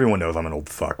 I mean, everyone knows I'm an old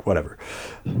fuck, whatever.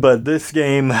 But this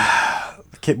game,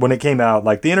 when it came out,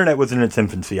 like the internet was in its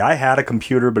infancy. I had a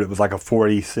computer, but it was like a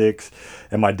 486,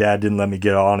 and my dad didn't let me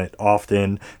get on it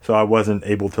often, so I wasn't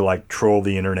able to like troll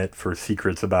the internet for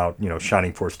secrets about,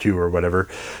 Shining Force 2 or whatever.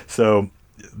 So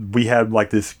we had like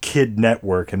this kid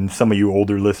network, and some of you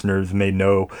older listeners may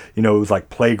know, it was like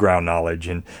playground knowledge,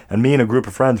 and me and a group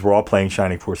of friends were all playing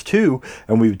Shining Force 2,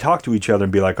 and we would talk to each other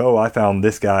and be like, oh, I found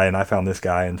this guy, and I found this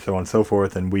guy, and so on and so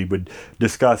forth, and we would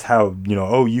discuss how,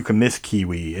 oh, you can miss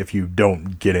Kiwi if you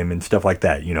don't get him, and stuff like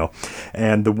that,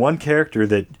 and the one character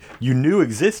that you knew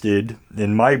existed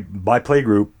in my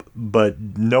playgroup, but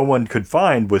no one could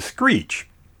find was Screech.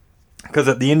 Because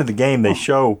at the end of the game, they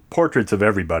show portraits of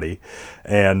everybody,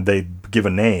 and they give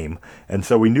a name. And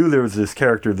so we knew there was this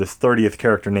character, this 30th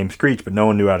character named Screech, but no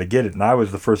one knew how to get it. And I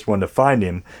was the first one to find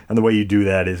him. And the way you do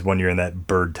that is when you're in that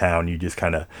bird town, you just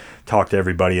kind of talk to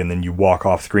everybody, and then you walk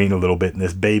off screen a little bit, and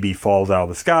this baby falls out of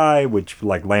the sky, which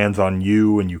like lands on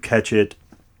you, and you catch it.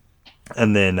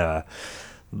 And then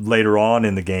later on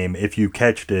in the game, if you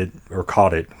catched it, or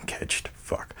caught it,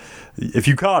 fuck. If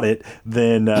you caught it,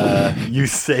 then you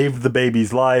saved the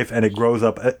baby's life, and it grows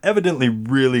up evidently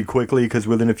really quickly, because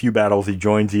within a few battles he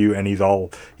joins you, and he's all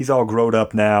grown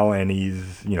up now, and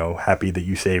he's happy that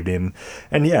you saved him.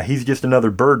 And yeah, he's just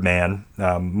another Birdman,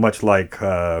 much like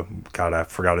God, I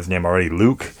forgot his name already,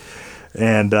 Luke.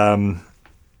 And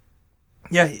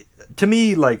yeah, to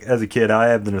me, like as a kid, I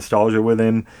have the nostalgia with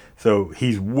him, so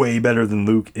he's way better than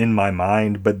Luke in my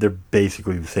mind, but they're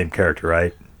basically the same character,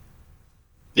 right?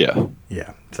 Yeah.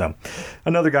 Yeah. So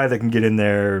another guy that can get in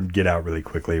there, get out really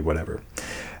quickly, whatever.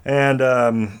 And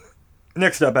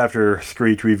next up after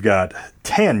Screech, we've got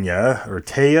Tanya, or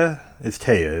Taya. It's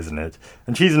Taya, isn't it?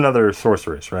 And she's another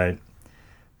sorceress, right?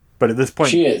 But at this point...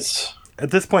 She is.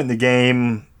 At this point in the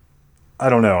game, I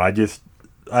don't know.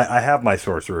 I have my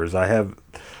sorcerers. I have,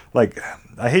 like...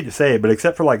 I hate to say it, but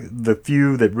except for like the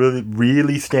few that really,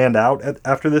 really stand out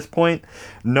after this point,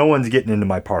 no one's getting into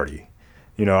my party.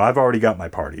 I've already got my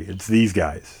party. It's these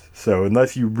guys. So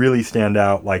unless you really stand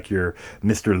out, like you're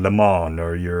Mr. Lemon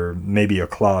or you're maybe a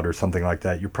Claude or something like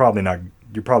that, you're probably not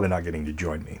getting to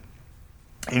join me.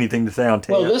 Anything to say on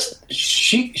Taya? Well,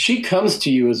 she comes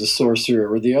to you as a sorcerer,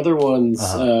 where the other ones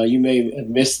you may have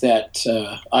missed that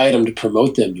item to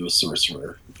promote them to a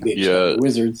sorcerer. Maybe a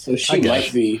wizard. So she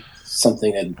might be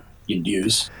something that you'd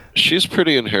use. She's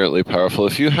pretty inherently powerful.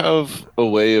 If you have a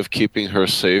way of keeping her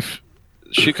safe,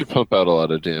 she could pump out a lot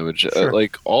of damage. Sure.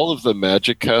 Like all of the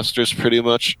magic casters pretty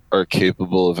much are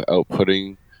capable of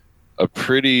outputting a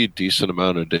pretty decent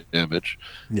amount of damage.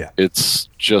 Yeah. It's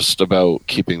just about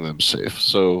keeping them safe.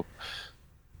 So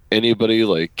anybody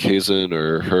like Kazan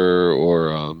or her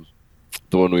or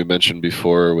the one we mentioned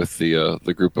before with the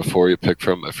group of four you picked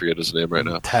from, I forget his name right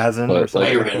now. Tazan or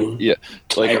something.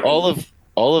 Like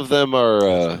all of them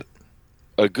are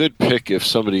a good pick if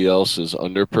somebody else is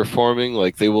underperforming.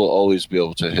 Like they will always be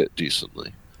able to hit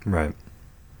decently. Right.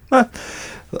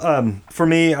 For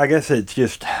me, I guess it's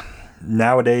just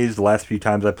nowadays, the last few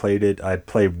times I played it, I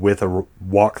played with a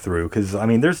walkthrough, because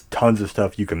there's tons of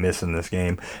stuff you can miss in this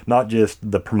game. Not just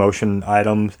the promotion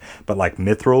items, but like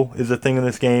Mithril is a thing in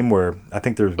this game where I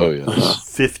think there's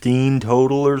 15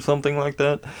 total or something like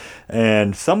that,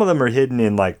 and some of them are hidden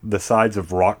in like the sides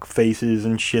of rock faces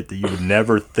and shit that you would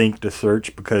never think to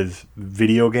search because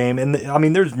video game. And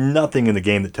there's nothing in the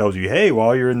game that tells you, hey,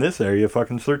 while you're in this area,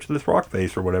 fucking search this rock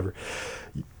face or whatever.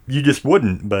 You just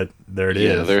wouldn't, but there it is.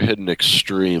 Yeah, they're hidden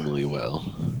extremely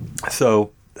well.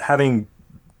 So having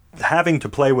to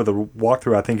play with a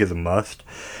walkthrough, I think, is a must.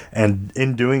 And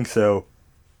in doing so,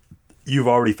 you've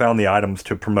already found the items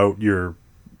to promote your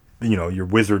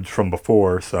wizards from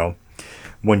before. So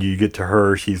when you get to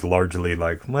her, she's largely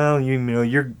like, well,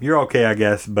 you're okay, I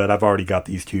guess, but I've already got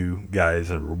these two guys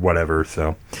or whatever.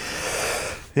 So.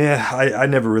 Yeah, I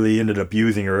never really ended up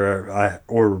using her,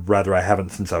 or rather I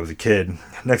haven't since I was a kid.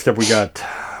 Next up we got,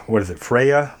 what is it,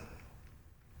 Freya?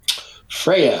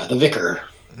 Freya, the Vicar.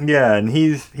 Yeah, and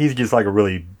he's just like a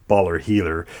really baller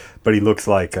healer, but he looks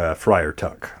like Friar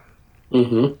Tuck.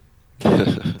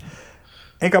 Mm-hmm.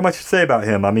 Ain't got much to say about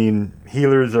him.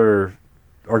 Healers are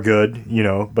good,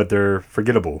 but they're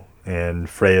forgettable, and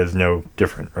Freya's no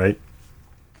different, right?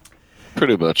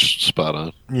 Pretty much spot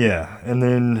on. Yeah, and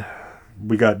then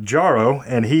we got Jaro,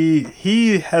 and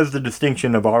he has the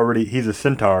distinction of he's a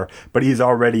centaur, but he's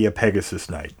already a Pegasus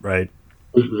Knight, right?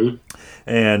 Mm-hmm.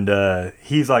 And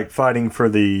he's like fighting for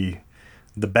the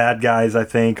bad guys, I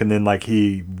think, and then like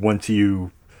once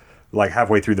you like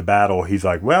halfway through the battle, he's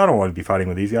like, well, I don't want to be fighting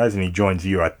with these guys, and he joins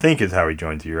you, I think is how he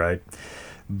joins you, right?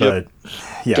 But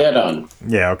yeah. Dead on.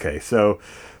 Yeah, okay. So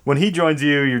when he joins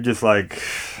you, you're just like,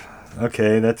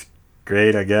 okay, that's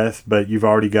great, I guess, but you've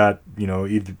already got,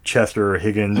 either Chester or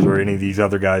Higgins or any of these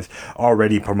other guys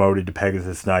already promoted to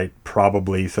Pegasus Knight,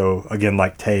 probably. So again,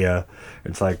 like Taya,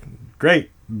 it's like,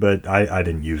 great, but I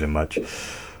didn't use him much.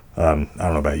 I don't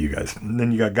know about you guys. And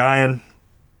then you got Guyan,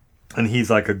 and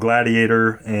he's like a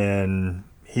gladiator, and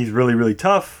he's really, really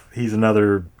tough. He's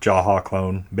another Jaha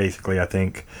clone, basically, I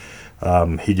think.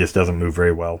 He just doesn't move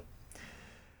very well.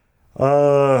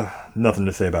 Nothing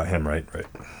to say about him, right? Right.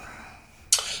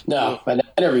 No, I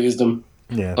never used them.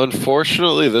 Yeah.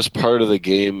 Unfortunately, this part of the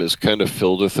game is kind of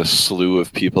filled with a slew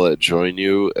of people that join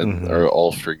you and are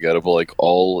all forgettable, like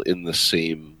all in the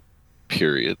same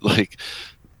period. Like,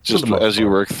 just as you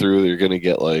work through, you're going to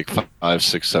get like 5,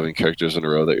 6, 7 characters in a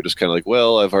row that you're just kind of like,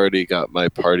 well, I've already got my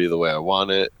party the way I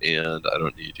want it, and I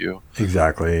don't need you.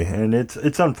 Exactly, and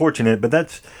it's unfortunate, but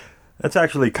that's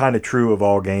actually kind of true of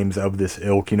all games of this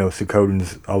ilk.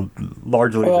 Suikoden's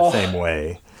largely the same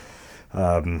way.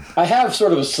 I have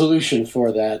sort of a solution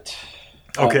for that.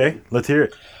 Okay, let's hear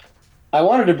it. I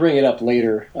wanted to bring it up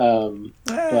later,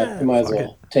 but we might as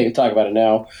well talk about it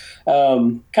now.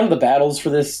 Kind of the battles for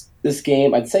this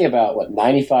game, I'd say about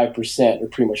 95% are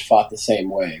pretty much fought the same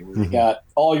way. Where you got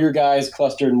all your guys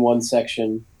clustered in one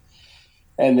section,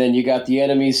 and then you got the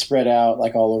enemies spread out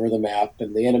like all over the map,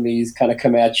 and the enemies kind of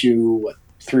come at you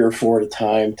 3 or 4 at a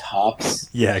time, tops.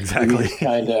 Yeah, exactly. You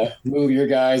kind of move your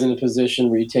guys in a position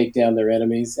where you take down their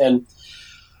enemies, and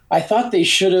I thought they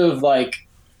should have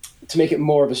to make it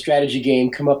more of a strategy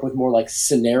game, come up with more like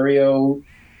scenario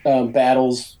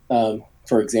battles.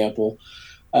 For example,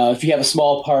 if you have a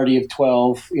small party of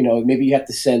 12, maybe you have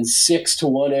to send 6 to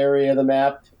one area of the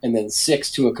map and then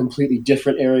 6 to a completely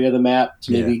different area of the map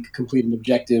to maybe complete an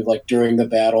objective like during the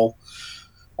battle.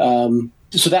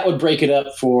 So that would break it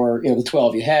up for, the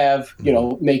 12 you have,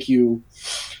 make you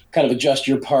kind of adjust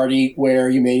your party where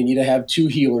you may need to have 2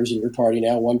 healers in your party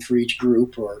now, 1 for each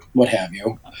group or what have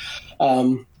you.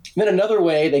 Then another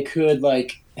way they could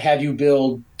have you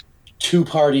build 2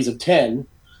 parties of 10.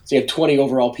 So you have 20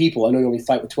 overall people. I know you only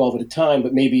fight with 12 at a time,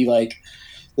 but maybe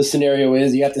the scenario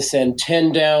is you have to send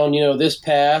 10 down, this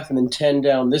path and then 10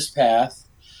 down this path.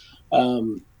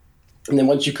 And then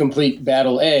once you complete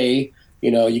battle A,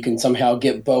 you can somehow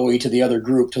get Bowie to the other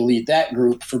group to lead that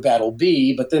group for battle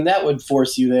B, but then that would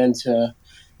force you then to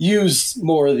use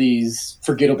more of these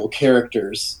forgettable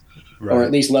characters, right, or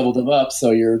at least level them up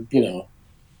so you're,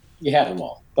 you have them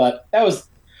all. But that was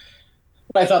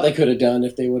what I thought they could have done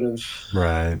if they would have,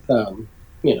 right?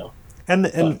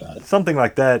 And something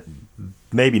like that.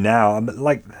 Maybe now,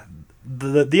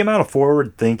 the amount of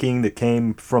forward thinking that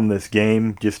came from this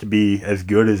game, just to be as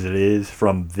good as it is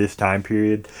from this time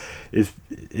period, is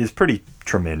pretty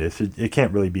tremendous. It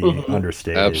can't really be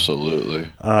understated. Absolutely.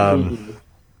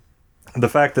 The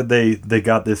fact that they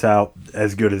got this out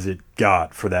as good as it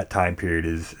got for that time period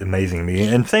is amazing to me.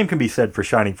 And same can be said for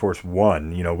Shining Force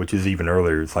 1, which is even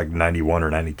earlier. It's like 91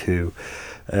 or 92.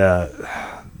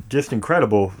 Just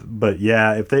incredible. But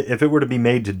yeah, if it were to be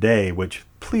made today, which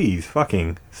please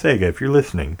fucking Sega, if you're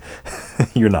listening,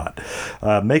 you're not,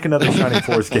 make another Shining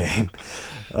Force game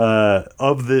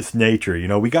of this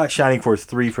nature. We got Shining Force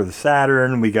 3 for the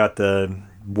Saturn. We got the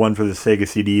one for the Sega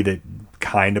CD that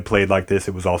kind of played like this.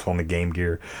 It was also on the Game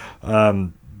Gear,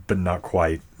 but not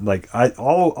quite.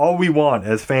 All we want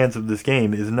as fans of this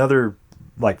game is another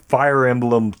Fire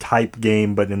Emblem type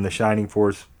game, but in the Shining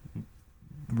Force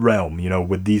realm,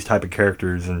 with these type of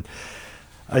characters. And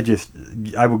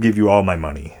I will give you all my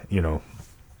money.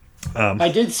 I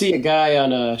did see a guy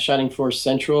on Shining Force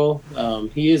Central.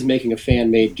 He is making a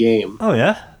fan-made game. Oh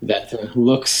yeah, that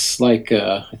looks like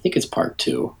I think it's part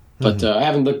 2. But I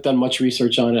haven't done much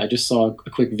research on it. I just saw a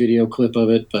quick video clip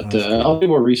of it. But I'll do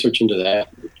more research into that.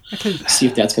 See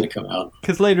if that's going to come out.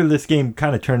 Because later this game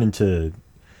kind of turned into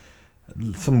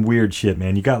some weird shit,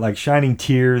 man. You got Shining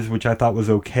Tears, which I thought was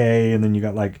okay, and then you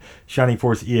got Shining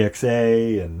Force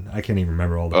EXA, and I can't even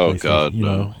remember all the places. God,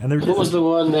 no. And what was the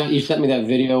one that you sent me that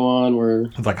video on where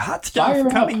it's hot stuff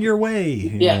coming your way?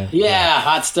 Yeah,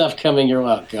 hot stuff coming your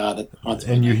way. Oh God,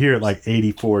 and you hear it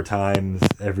 84 times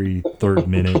every third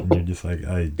minute, and you're just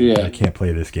I can't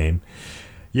play this game.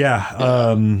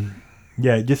 Yeah,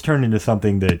 it just turned into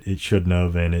something that it shouldn't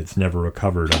have, and it's never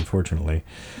recovered, unfortunately.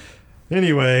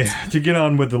 Anyway, to get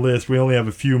on with the list, we only have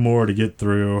a few more to get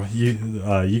through.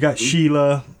 You got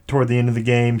Sheila toward the end of the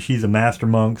game. She's a Master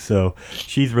Monk, so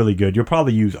she's really good. You'll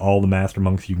probably use all the Master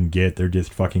Monks you can get. They're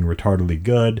just fucking retardedly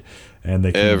good. And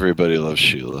everybody loves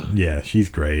Sheila. Yeah, she's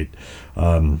great.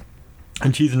 And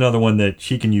she's another one that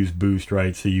she can use boost,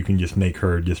 right? So you can just make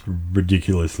her just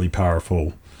ridiculously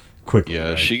powerful quickly. Yeah,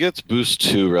 right? She gets boost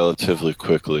 2 relatively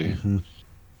quickly. Mm-hmm.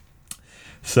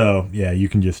 So, yeah, you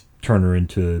can just turn her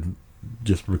into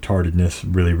just retardedness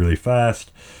really, really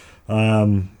fast.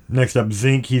 Next up,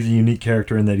 Zinc. He's a unique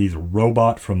character in that he's a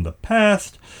robot from the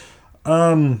past.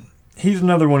 He's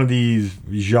another one of these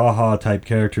Jaha type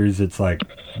characters. It's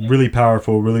really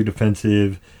powerful, really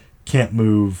defensive, can't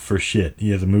move for shit.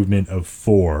 He has a movement of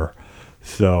 4.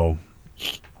 So,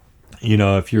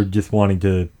 if you're just wanting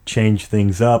to change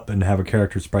things up and have a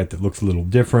character sprite that looks a little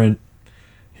different,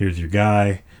 here's your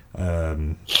guy.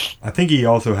 I think he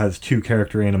also has 2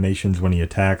 character animations when he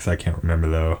attacks. I can't remember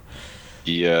though.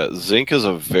 Yeah, Zinc is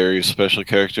a very special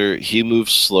character. He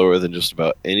moves slower than just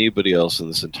about anybody else in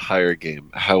this entire game.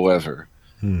 However,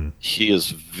 he is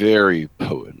very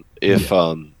potent.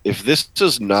 If this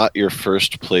is not your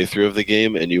first playthrough of the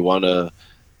game and you want to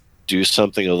do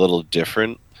something a little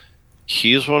different,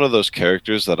 he's one of those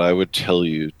characters that I would tell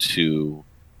you to,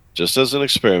 just as an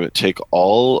experiment, take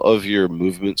all of your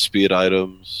movement speed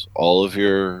items, all of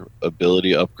your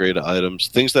ability upgrade items,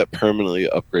 things that permanently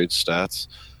upgrade stats,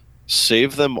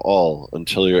 save them all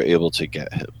until you're able to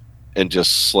get him, and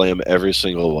just slam every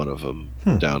single one of them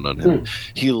down on him.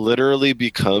 He literally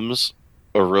becomes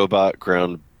a robot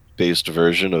ground-based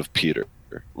version of Peter.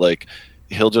 Like,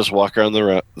 he'll just walk around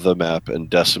the map and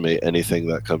decimate anything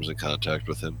that comes in contact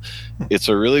with him. It's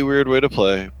a really weird way to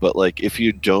play, but like if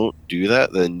you don't do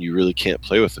that, then you really can't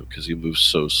play with him because he moves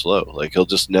so slow. Like, he'll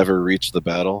just never reach the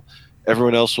battle.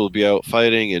 Everyone else will be out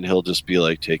fighting, and he'll just be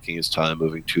like taking his time,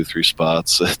 moving 2-3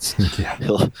 spots.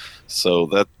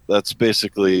 So that's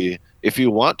basically, if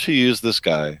you want to use this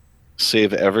guy,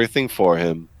 save everything for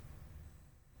him,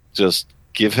 just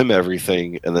give him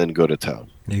everything, and then go to town.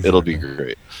 Exactly. It'll be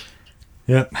great.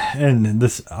 Yep, and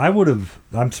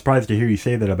I'm surprised to hear you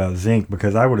say that about Zinc,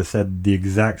 because I would have said the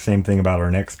exact same thing about our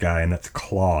next guy, and that's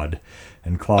Claude.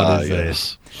 And Claude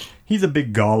he's a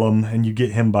big golem, and you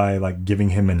get him by like giving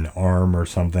him an arm or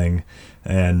something,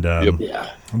 and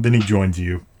then he joins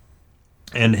you.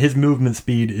 And his movement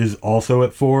speed is also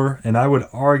at 4, and I would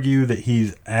argue that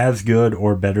he's as good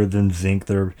or better than Zinc.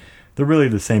 They're really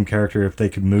the same character. If they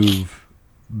could move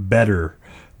better,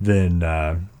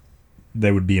 then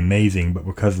they would be amazing, but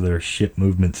because of their shit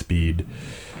movement speed,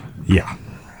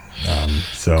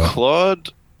 so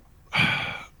Claude,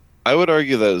 I would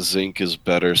argue that Zinc is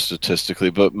better statistically,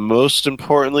 but most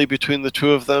importantly, between the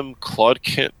two of them, Claude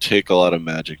can't take a lot of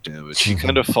magic damage. He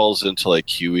kind of falls into like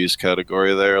Huey's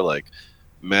category there. Like,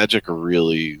 magic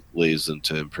really lays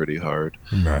into him pretty hard.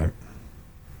 Right.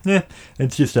 Yeah,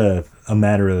 it's just a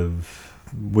matter of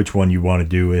which one you want to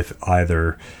do. If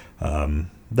either.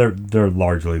 They're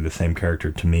largely the same character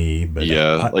to me, but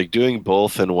like doing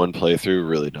both in one playthrough,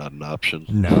 really not an option.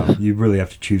 No, you really have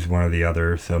to choose one or the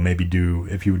other. So maybe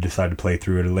if you would decide to play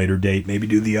through at a later date, maybe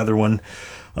do the other one.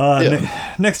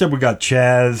 Next up, we got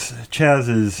Chaz. Chaz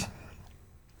is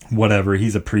whatever.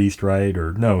 He's a priest, right?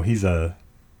 Or no, he's a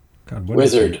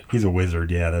wizard. He's a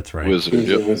wizard. Yeah, that's right. He's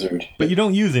a wizard. But you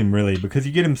don't use him really because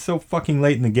you get him so fucking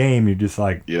late in the game. You're just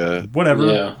like,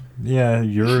 whatever. Yeah,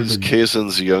 you're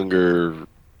Kaizen's younger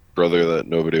brother that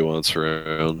nobody wants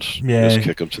around. Just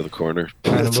kick him to the corner.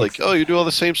 It's like, oh, you do all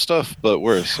the same stuff, but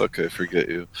worse. Okay, forget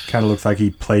you. Kind of looks like he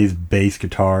plays bass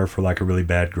guitar for like a really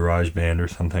bad garage band or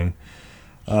something.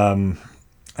 And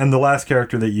the last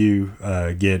character that you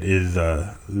get is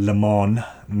Lemon,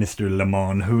 Mr.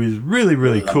 Lemon, who is really,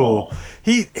 really cool.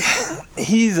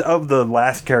 He's of the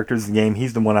last characters in the game,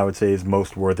 he's the one I would say is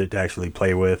most worth it to actually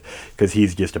play with, because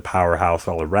he's just a powerhouse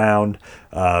all around.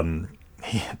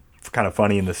 Kind of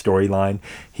funny in the storyline.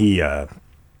 He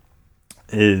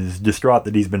is distraught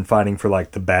that he's been fighting for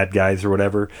like the bad guys or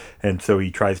whatever, and so he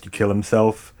tries to kill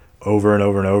himself over and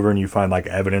over and over, and you find like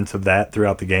evidence of that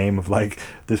throughout the game of like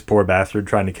this poor bastard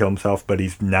trying to kill himself, but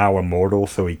he's now immortal,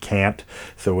 so he can't.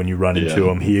 So when you run into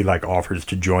him, he like offers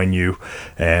to join you,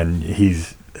 and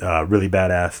he's really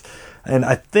badass. And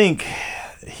I think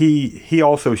he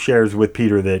also shares with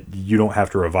Peter that you don't have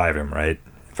to revive him, right?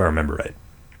 If I remember right.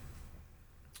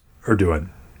 Or do it?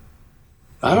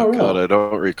 I don't know. God, I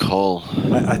don't recall.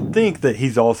 I think that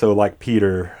he's also like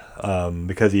Peter,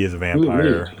 because he is a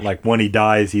vampire. Mm-hmm. Like when he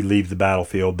dies, he leaves the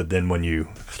battlefield, but then when you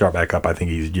start back up, I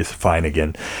think he's just fine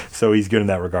again. So he's good in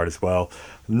that regard as well.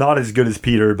 Not as good as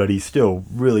Peter, but he's still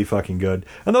really fucking good.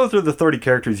 And those are the 30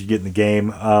 characters you get in the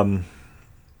game. I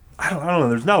don't know.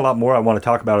 There's not a lot more I want to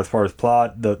talk about as far as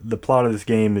plot. The plot of this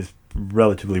game is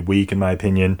relatively weak in my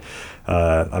opinion.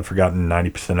 I've forgotten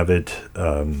 90% of it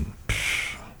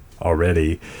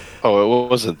already. Oh, it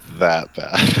wasn't that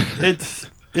bad.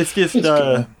 It's just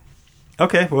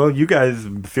okay. Well, you guys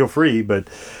feel free, but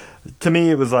to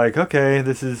me, it was like, okay,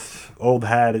 this is old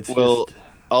hat.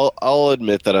 I'll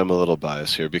admit that I'm a little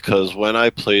biased here, because when I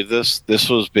played this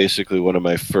was basically one of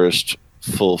my first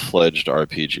full-fledged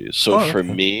RPGs. So for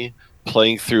me,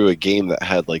 playing through a game that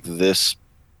had like this,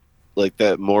 like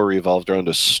that more revolved around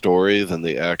a story than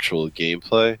the actual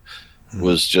gameplay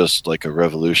was just like a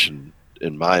revolution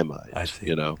in my mind. I see.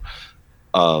 You know?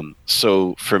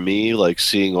 So for me, like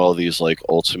seeing all these like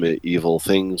ultimate evil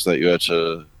things that you had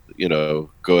to, you know,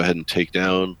 go ahead and take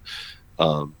down,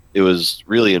 it was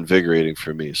really invigorating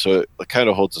for me. So it kind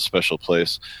of holds a special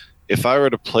place. If I were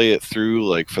to play it through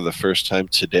like for the first time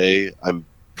today, I'm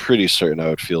pretty certain I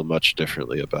would feel much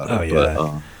differently about it. Yeah.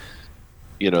 But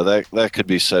you know, that could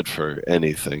be said for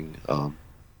anything.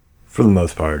 For the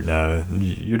most part, no,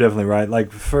 you're definitely right.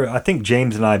 Like I think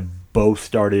James and I both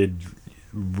started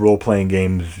role-playing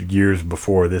games years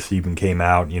before this even came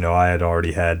out. You know, I had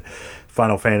already had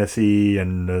Final Fantasy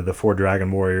and the 4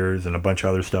 Dragon Warriors and a bunch of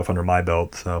other stuff under my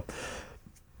belt. So,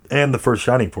 and the first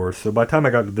Shining Force. So by the time I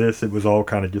got to this, it was all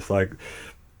kind of just like,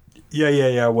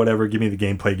 yeah, whatever. Give me the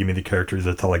gameplay, give me the characters.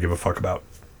 That's all I give a fuck about.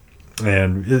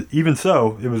 And even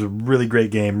so, it was a really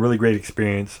great game, really great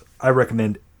experience. I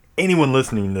recommend anyone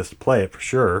listening to this to play it for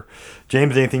sure.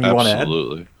 James, anything you want to add?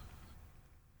 Absolutely.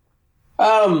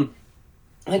 I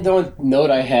think the only note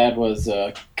I had was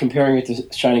comparing it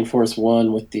to Shining Force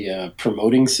 1 with the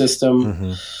promoting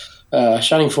system.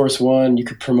 Shining Force 1, you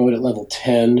could promote at level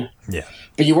 10. Yeah.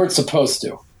 But you weren't supposed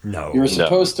to. No. You were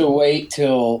supposed to wait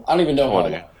till, I don't even know 20.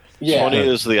 how long. Yeah. 20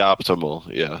 is the optimal,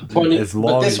 yeah. 20, As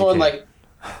long but this as you one, can. like,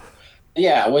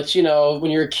 yeah, which,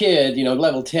 when you're a kid,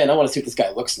 level 10, I want to see what this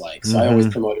guy looks like. So I always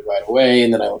promoted right away,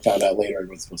 and then I found out later I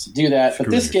wasn't supposed to do that.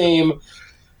 But this game,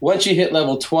 once you hit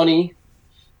level 20,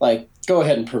 like, go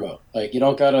ahead and promote. Like, you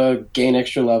don't got to gain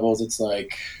extra levels. It's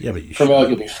like, Yeah, but you promote, should.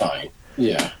 you'll be fine.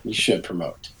 Yeah, you should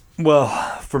promote. Well,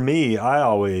 for me, I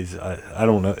always, I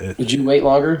don't know. Did you wait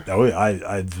longer?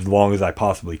 I as long as I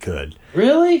possibly could.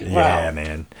 Really? Yeah, Wow.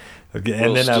 man. Okay,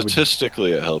 and Well, then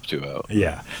statistically, it helped you out.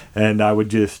 Yeah, and I would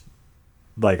just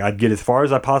I'd get as far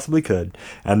as I possibly could,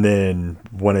 and then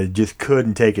when I just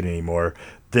couldn't take it anymore,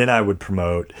 then I would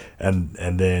promote and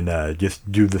then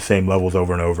just do the same levels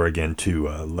over and over again to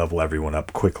level everyone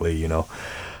up quickly.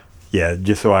 Yeah,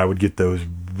 just so I would get those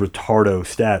retardo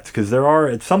stats, because there are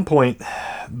at some point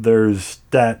there's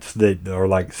stats that are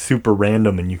like super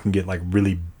random and you can get like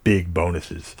really big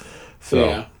bonuses.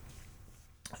 So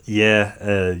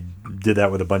did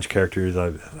that with a bunch of characters.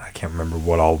 I can't remember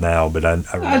what all now, but I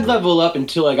remember. I'd level up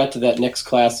until I got to that next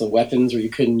class of weapons where you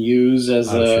couldn't use as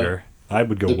sure. I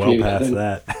would go well past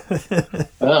that.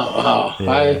 Wow.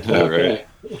 Yeah.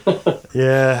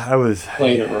 Yeah, I was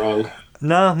playing it wrong.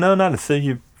 No, not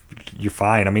necessarily. You're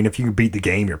fine. I mean, if you can beat the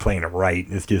game, you're playing it right.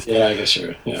 It's just, I guess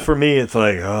you're. Yeah. For me, it's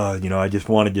like, I just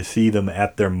wanted to see them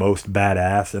at their most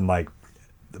badass. And like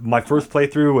my first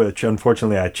playthrough, which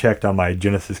unfortunately I checked on my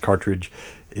Genesis cartridge,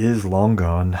 is long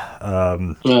gone.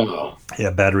 Yeah,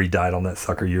 battery died on that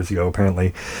sucker years ago,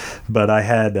 apparently. But I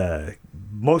had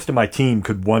most of my team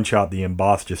could one-shot the end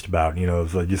boss just about. It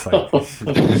was just like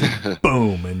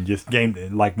boom, and just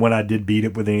gained, like when I did beat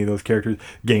it with any of those characters,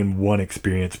 gained 1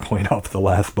 experience point off the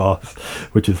last boss,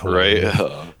 which is hilarious.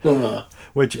 Right.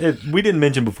 Which we didn't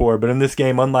mention before, but in this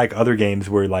game, unlike other games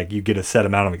where like you get a set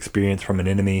amount of experience from an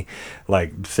enemy,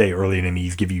 like say early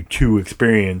enemies give you 2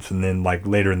 experience, and then like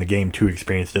later in the game 2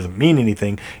 experience doesn't mean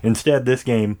anything. Instead, this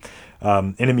game,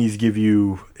 enemies give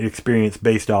you experience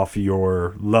based off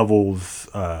your levels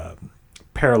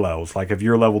parallels. Like if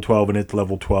you're level 12 and it's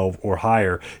level 12 or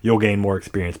higher, you'll gain more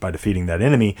experience by defeating that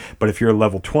enemy. But if you're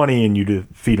level 20 and you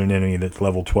defeat an enemy that's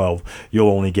level 12, you'll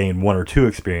only gain 1 or 2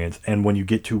 experience. And when you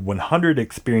get to 100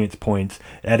 experience points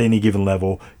at any given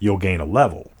level, you'll gain a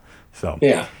level. So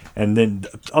yeah. And then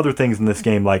other things in this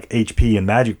game like HP and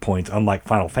magic points, unlike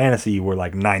Final Fantasy where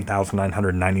like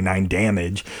 9,999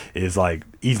 damage is like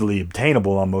easily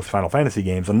obtainable on most Final Fantasy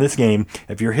games. On this game,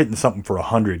 if you're hitting something for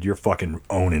 100, you're fucking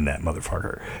owning that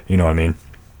motherfucker. You know what I mean?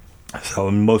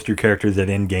 So most of your characters at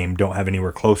end game don't have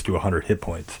anywhere close to 100 hit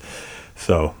points.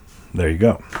 So there you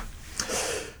go.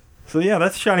 So yeah,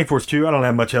 that's Shining Force 2. I don't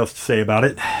have much else to say about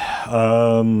it.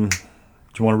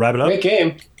 Do you want to wrap it up? Great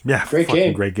game. Yeah,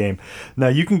 great game. Now,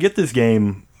 you can get this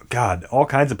game, God, all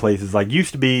kinds of places. Like,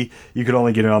 used to be, you could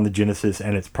only get it on the Genesis,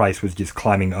 and its price was just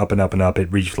climbing up and up and up.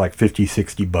 It reached like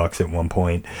 $50-$60 at one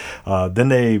point. Then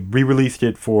they re-released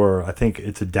it for, I think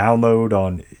it's a download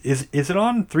on, is it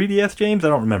on 3DS, James? I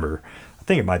don't remember. I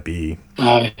think it might be.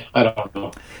 I don't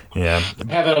know. Yeah.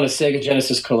 I have it on a Sega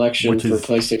Genesis collection for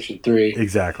PlayStation 3.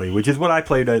 Exactly, which is what I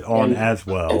played it on as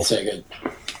well. And Sega.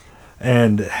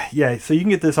 And yeah, so you can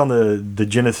get this on the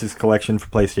Genesis collection for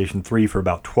PlayStation 3 for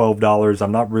about $12.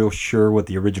 I'm not real sure what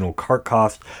the original cart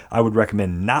cost. I would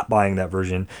recommend not buying that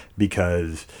version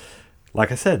because,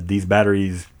 like I said, these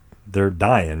batteries, they're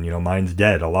dying. Mine's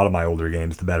dead. A lot of my older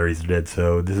games, the batteries are dead.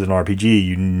 So this is an RPG.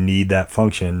 You need that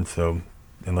function. So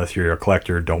unless you're a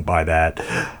collector, don't buy that.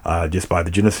 Just buy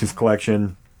the Genesis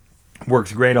collection.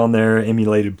 Works great on there.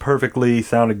 Emulated perfectly.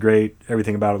 Sounded great.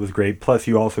 Everything about it was great. Plus,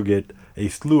 you also get a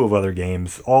slew of other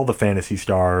games, all the Phantasy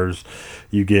Stars.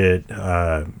 You get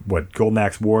Golden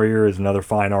Axe Warrior is another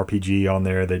fine RPG on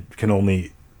there that can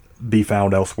only be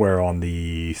found elsewhere on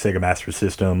the Sega Master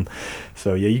System.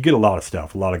 So yeah, you get a lot of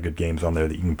stuff, a lot of good games on there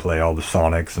that you can play, all the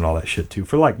Sonics and all that shit too,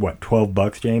 for like what,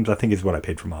 $12, James? I think is what I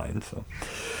paid for mine. So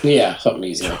yeah, something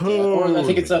easy like that. Or I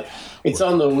think it's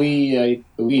on the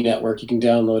Wii network. You can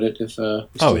download it if you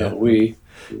still have Wii.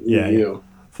 Yeah.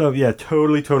 So yeah,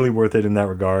 totally worth it in that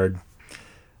regard.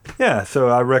 Yeah, so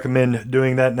I recommend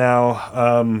doing that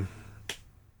now.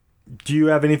 Do you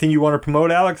have anything you want to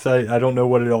promote, Alex? I don't know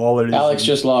what all it is. Alex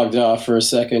just logged off for a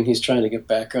second. He's trying to get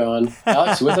back on.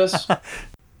 Alex, with us?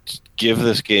 give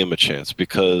this game a chance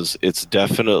because it's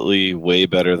definitely way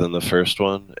better than the first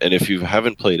one. And if you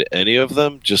haven't played any of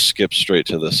them, just skip straight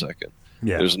to the second.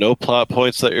 Yeah. There's no plot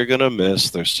points that you're going to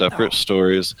miss. They're separate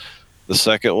stories. The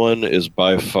second one is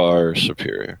by far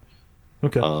superior.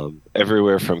 Okay.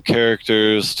 Everywhere from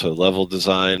characters to level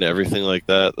design, everything like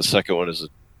that. The second one is a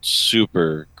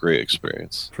super great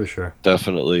experience. For sure.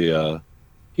 Definitely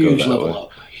huge level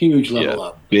up. Huge level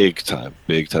up. Big time.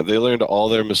 Big time. They learned all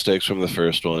their mistakes from the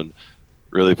first one,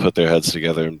 really put their heads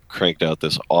together and cranked out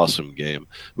this awesome game,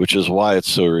 which is why it's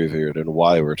so revered and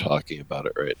why we're talking about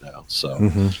it right now.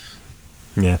 So,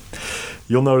 yeah.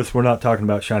 You'll notice we're not talking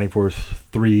about Shining Force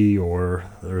 3 or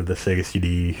the Sega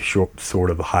CD sort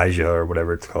of Hyja or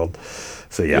whatever it's called.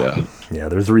 So, yeah,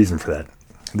 there's a reason for that.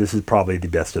 This is probably the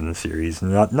best in the series.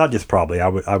 Not just probably. I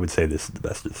would say this is the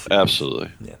best of the series.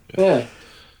 Absolutely. Yeah.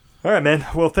 All right, man.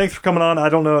 Well, thanks for coming on. I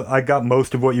don't know. I got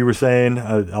most of what you were saying.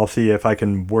 I'll see if I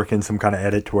can work in some kind of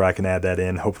edit to where I can add that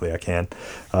in. Hopefully I can.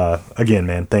 Again,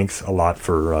 man, thanks a lot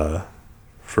for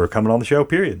coming on the show,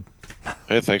 period.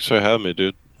 Hey, thanks for having me,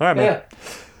 dude. All right, man. Yeah.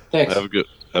 Thanks. Have a good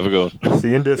one. See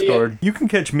you in Discord. You can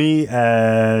catch me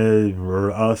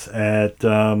or us at...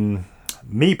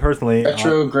 me personally,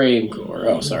 Retro Game Core.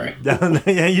 Oh, sorry.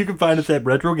 Yeah, you can find us at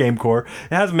Retro Game Core.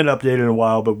 It hasn't been updated in a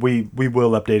while, but we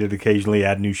will update it occasionally,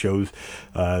 add new shows,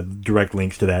 direct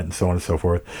links to that, and so on and so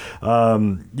forth.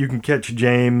 You can catch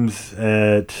James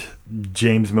at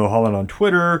James Milholland on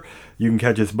Twitter. You can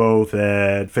catch us both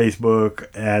at Facebook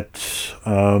at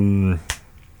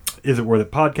Is It Worth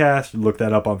It Podcast. Look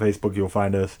that up on Facebook. You'll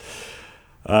find us.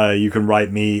 You can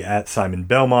write me at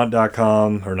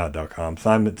simonbelmont.com, or not .com,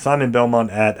 Simon Belmont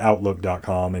at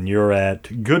outlook.com, and you're at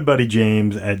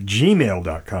goodbuddyjames at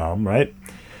gmail.com, right?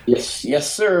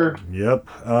 Yes, sir. Yep.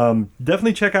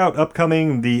 Definitely check out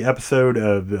the episode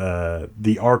of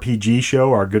the RPG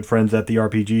Show, our good friends at the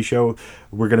RPG Show.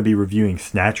 We're going to be reviewing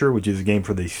Snatcher, which is a game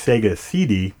for the Sega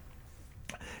CD.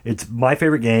 It's my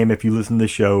favorite game. If you listen to the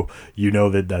show, you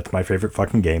know that's my favorite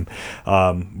fucking game.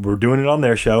 We're doing it on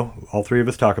their show. All three of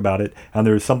us talk about it. And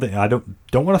there's something, I don't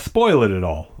want to spoil it at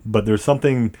all, but there's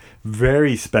something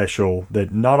very special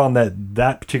that not on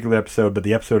that particular episode, but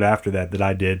the episode after that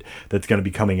I did that's going to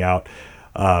be coming out.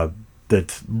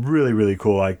 That's really, really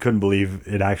cool. I couldn't believe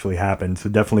it actually happened. So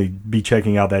definitely be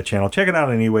checking out that channel. Check it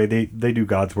out anyway. They do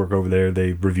God's work over there.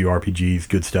 They review RPGs.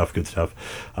 Good stuff.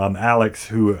 Alex,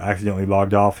 who accidentally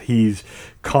logged off, he's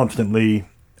constantly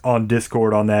on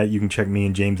Discord on that. You can check me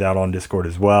and James out on Discord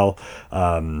as well.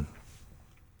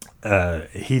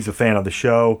 He's a fan of the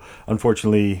show.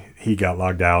 Unfortunately, he got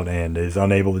logged out and is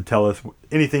unable to tell us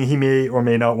anything he may or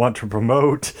may not want to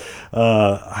promote.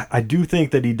 I do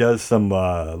think that he does some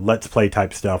Let's Play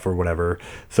type stuff or whatever.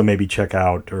 So maybe check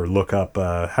out or look up.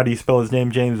 How do you spell his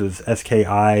name, James? It's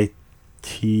SKITEHX.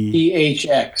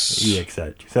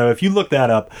 So if you look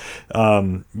that up,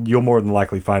 you'll more than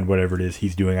likely find whatever it is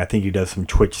he's doing. I think he does some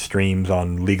Twitch streams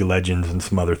on League of Legends and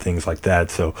some other things like that.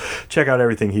 So check out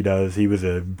everything he does. He was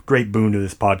a great boon to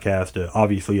this podcast.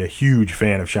 Obviously a huge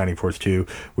fan of Shining Force 2.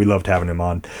 We loved having him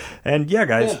on. And yeah,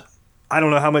 guys. Yeah. I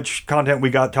don't know how much content we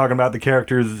got talking about the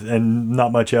characters and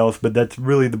not much else, but that's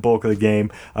really the bulk of the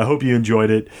game. I hope you enjoyed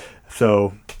it.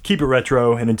 So keep it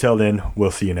retro, and until then,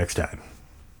 we'll see you next time.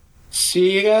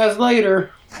 See you guys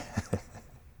later.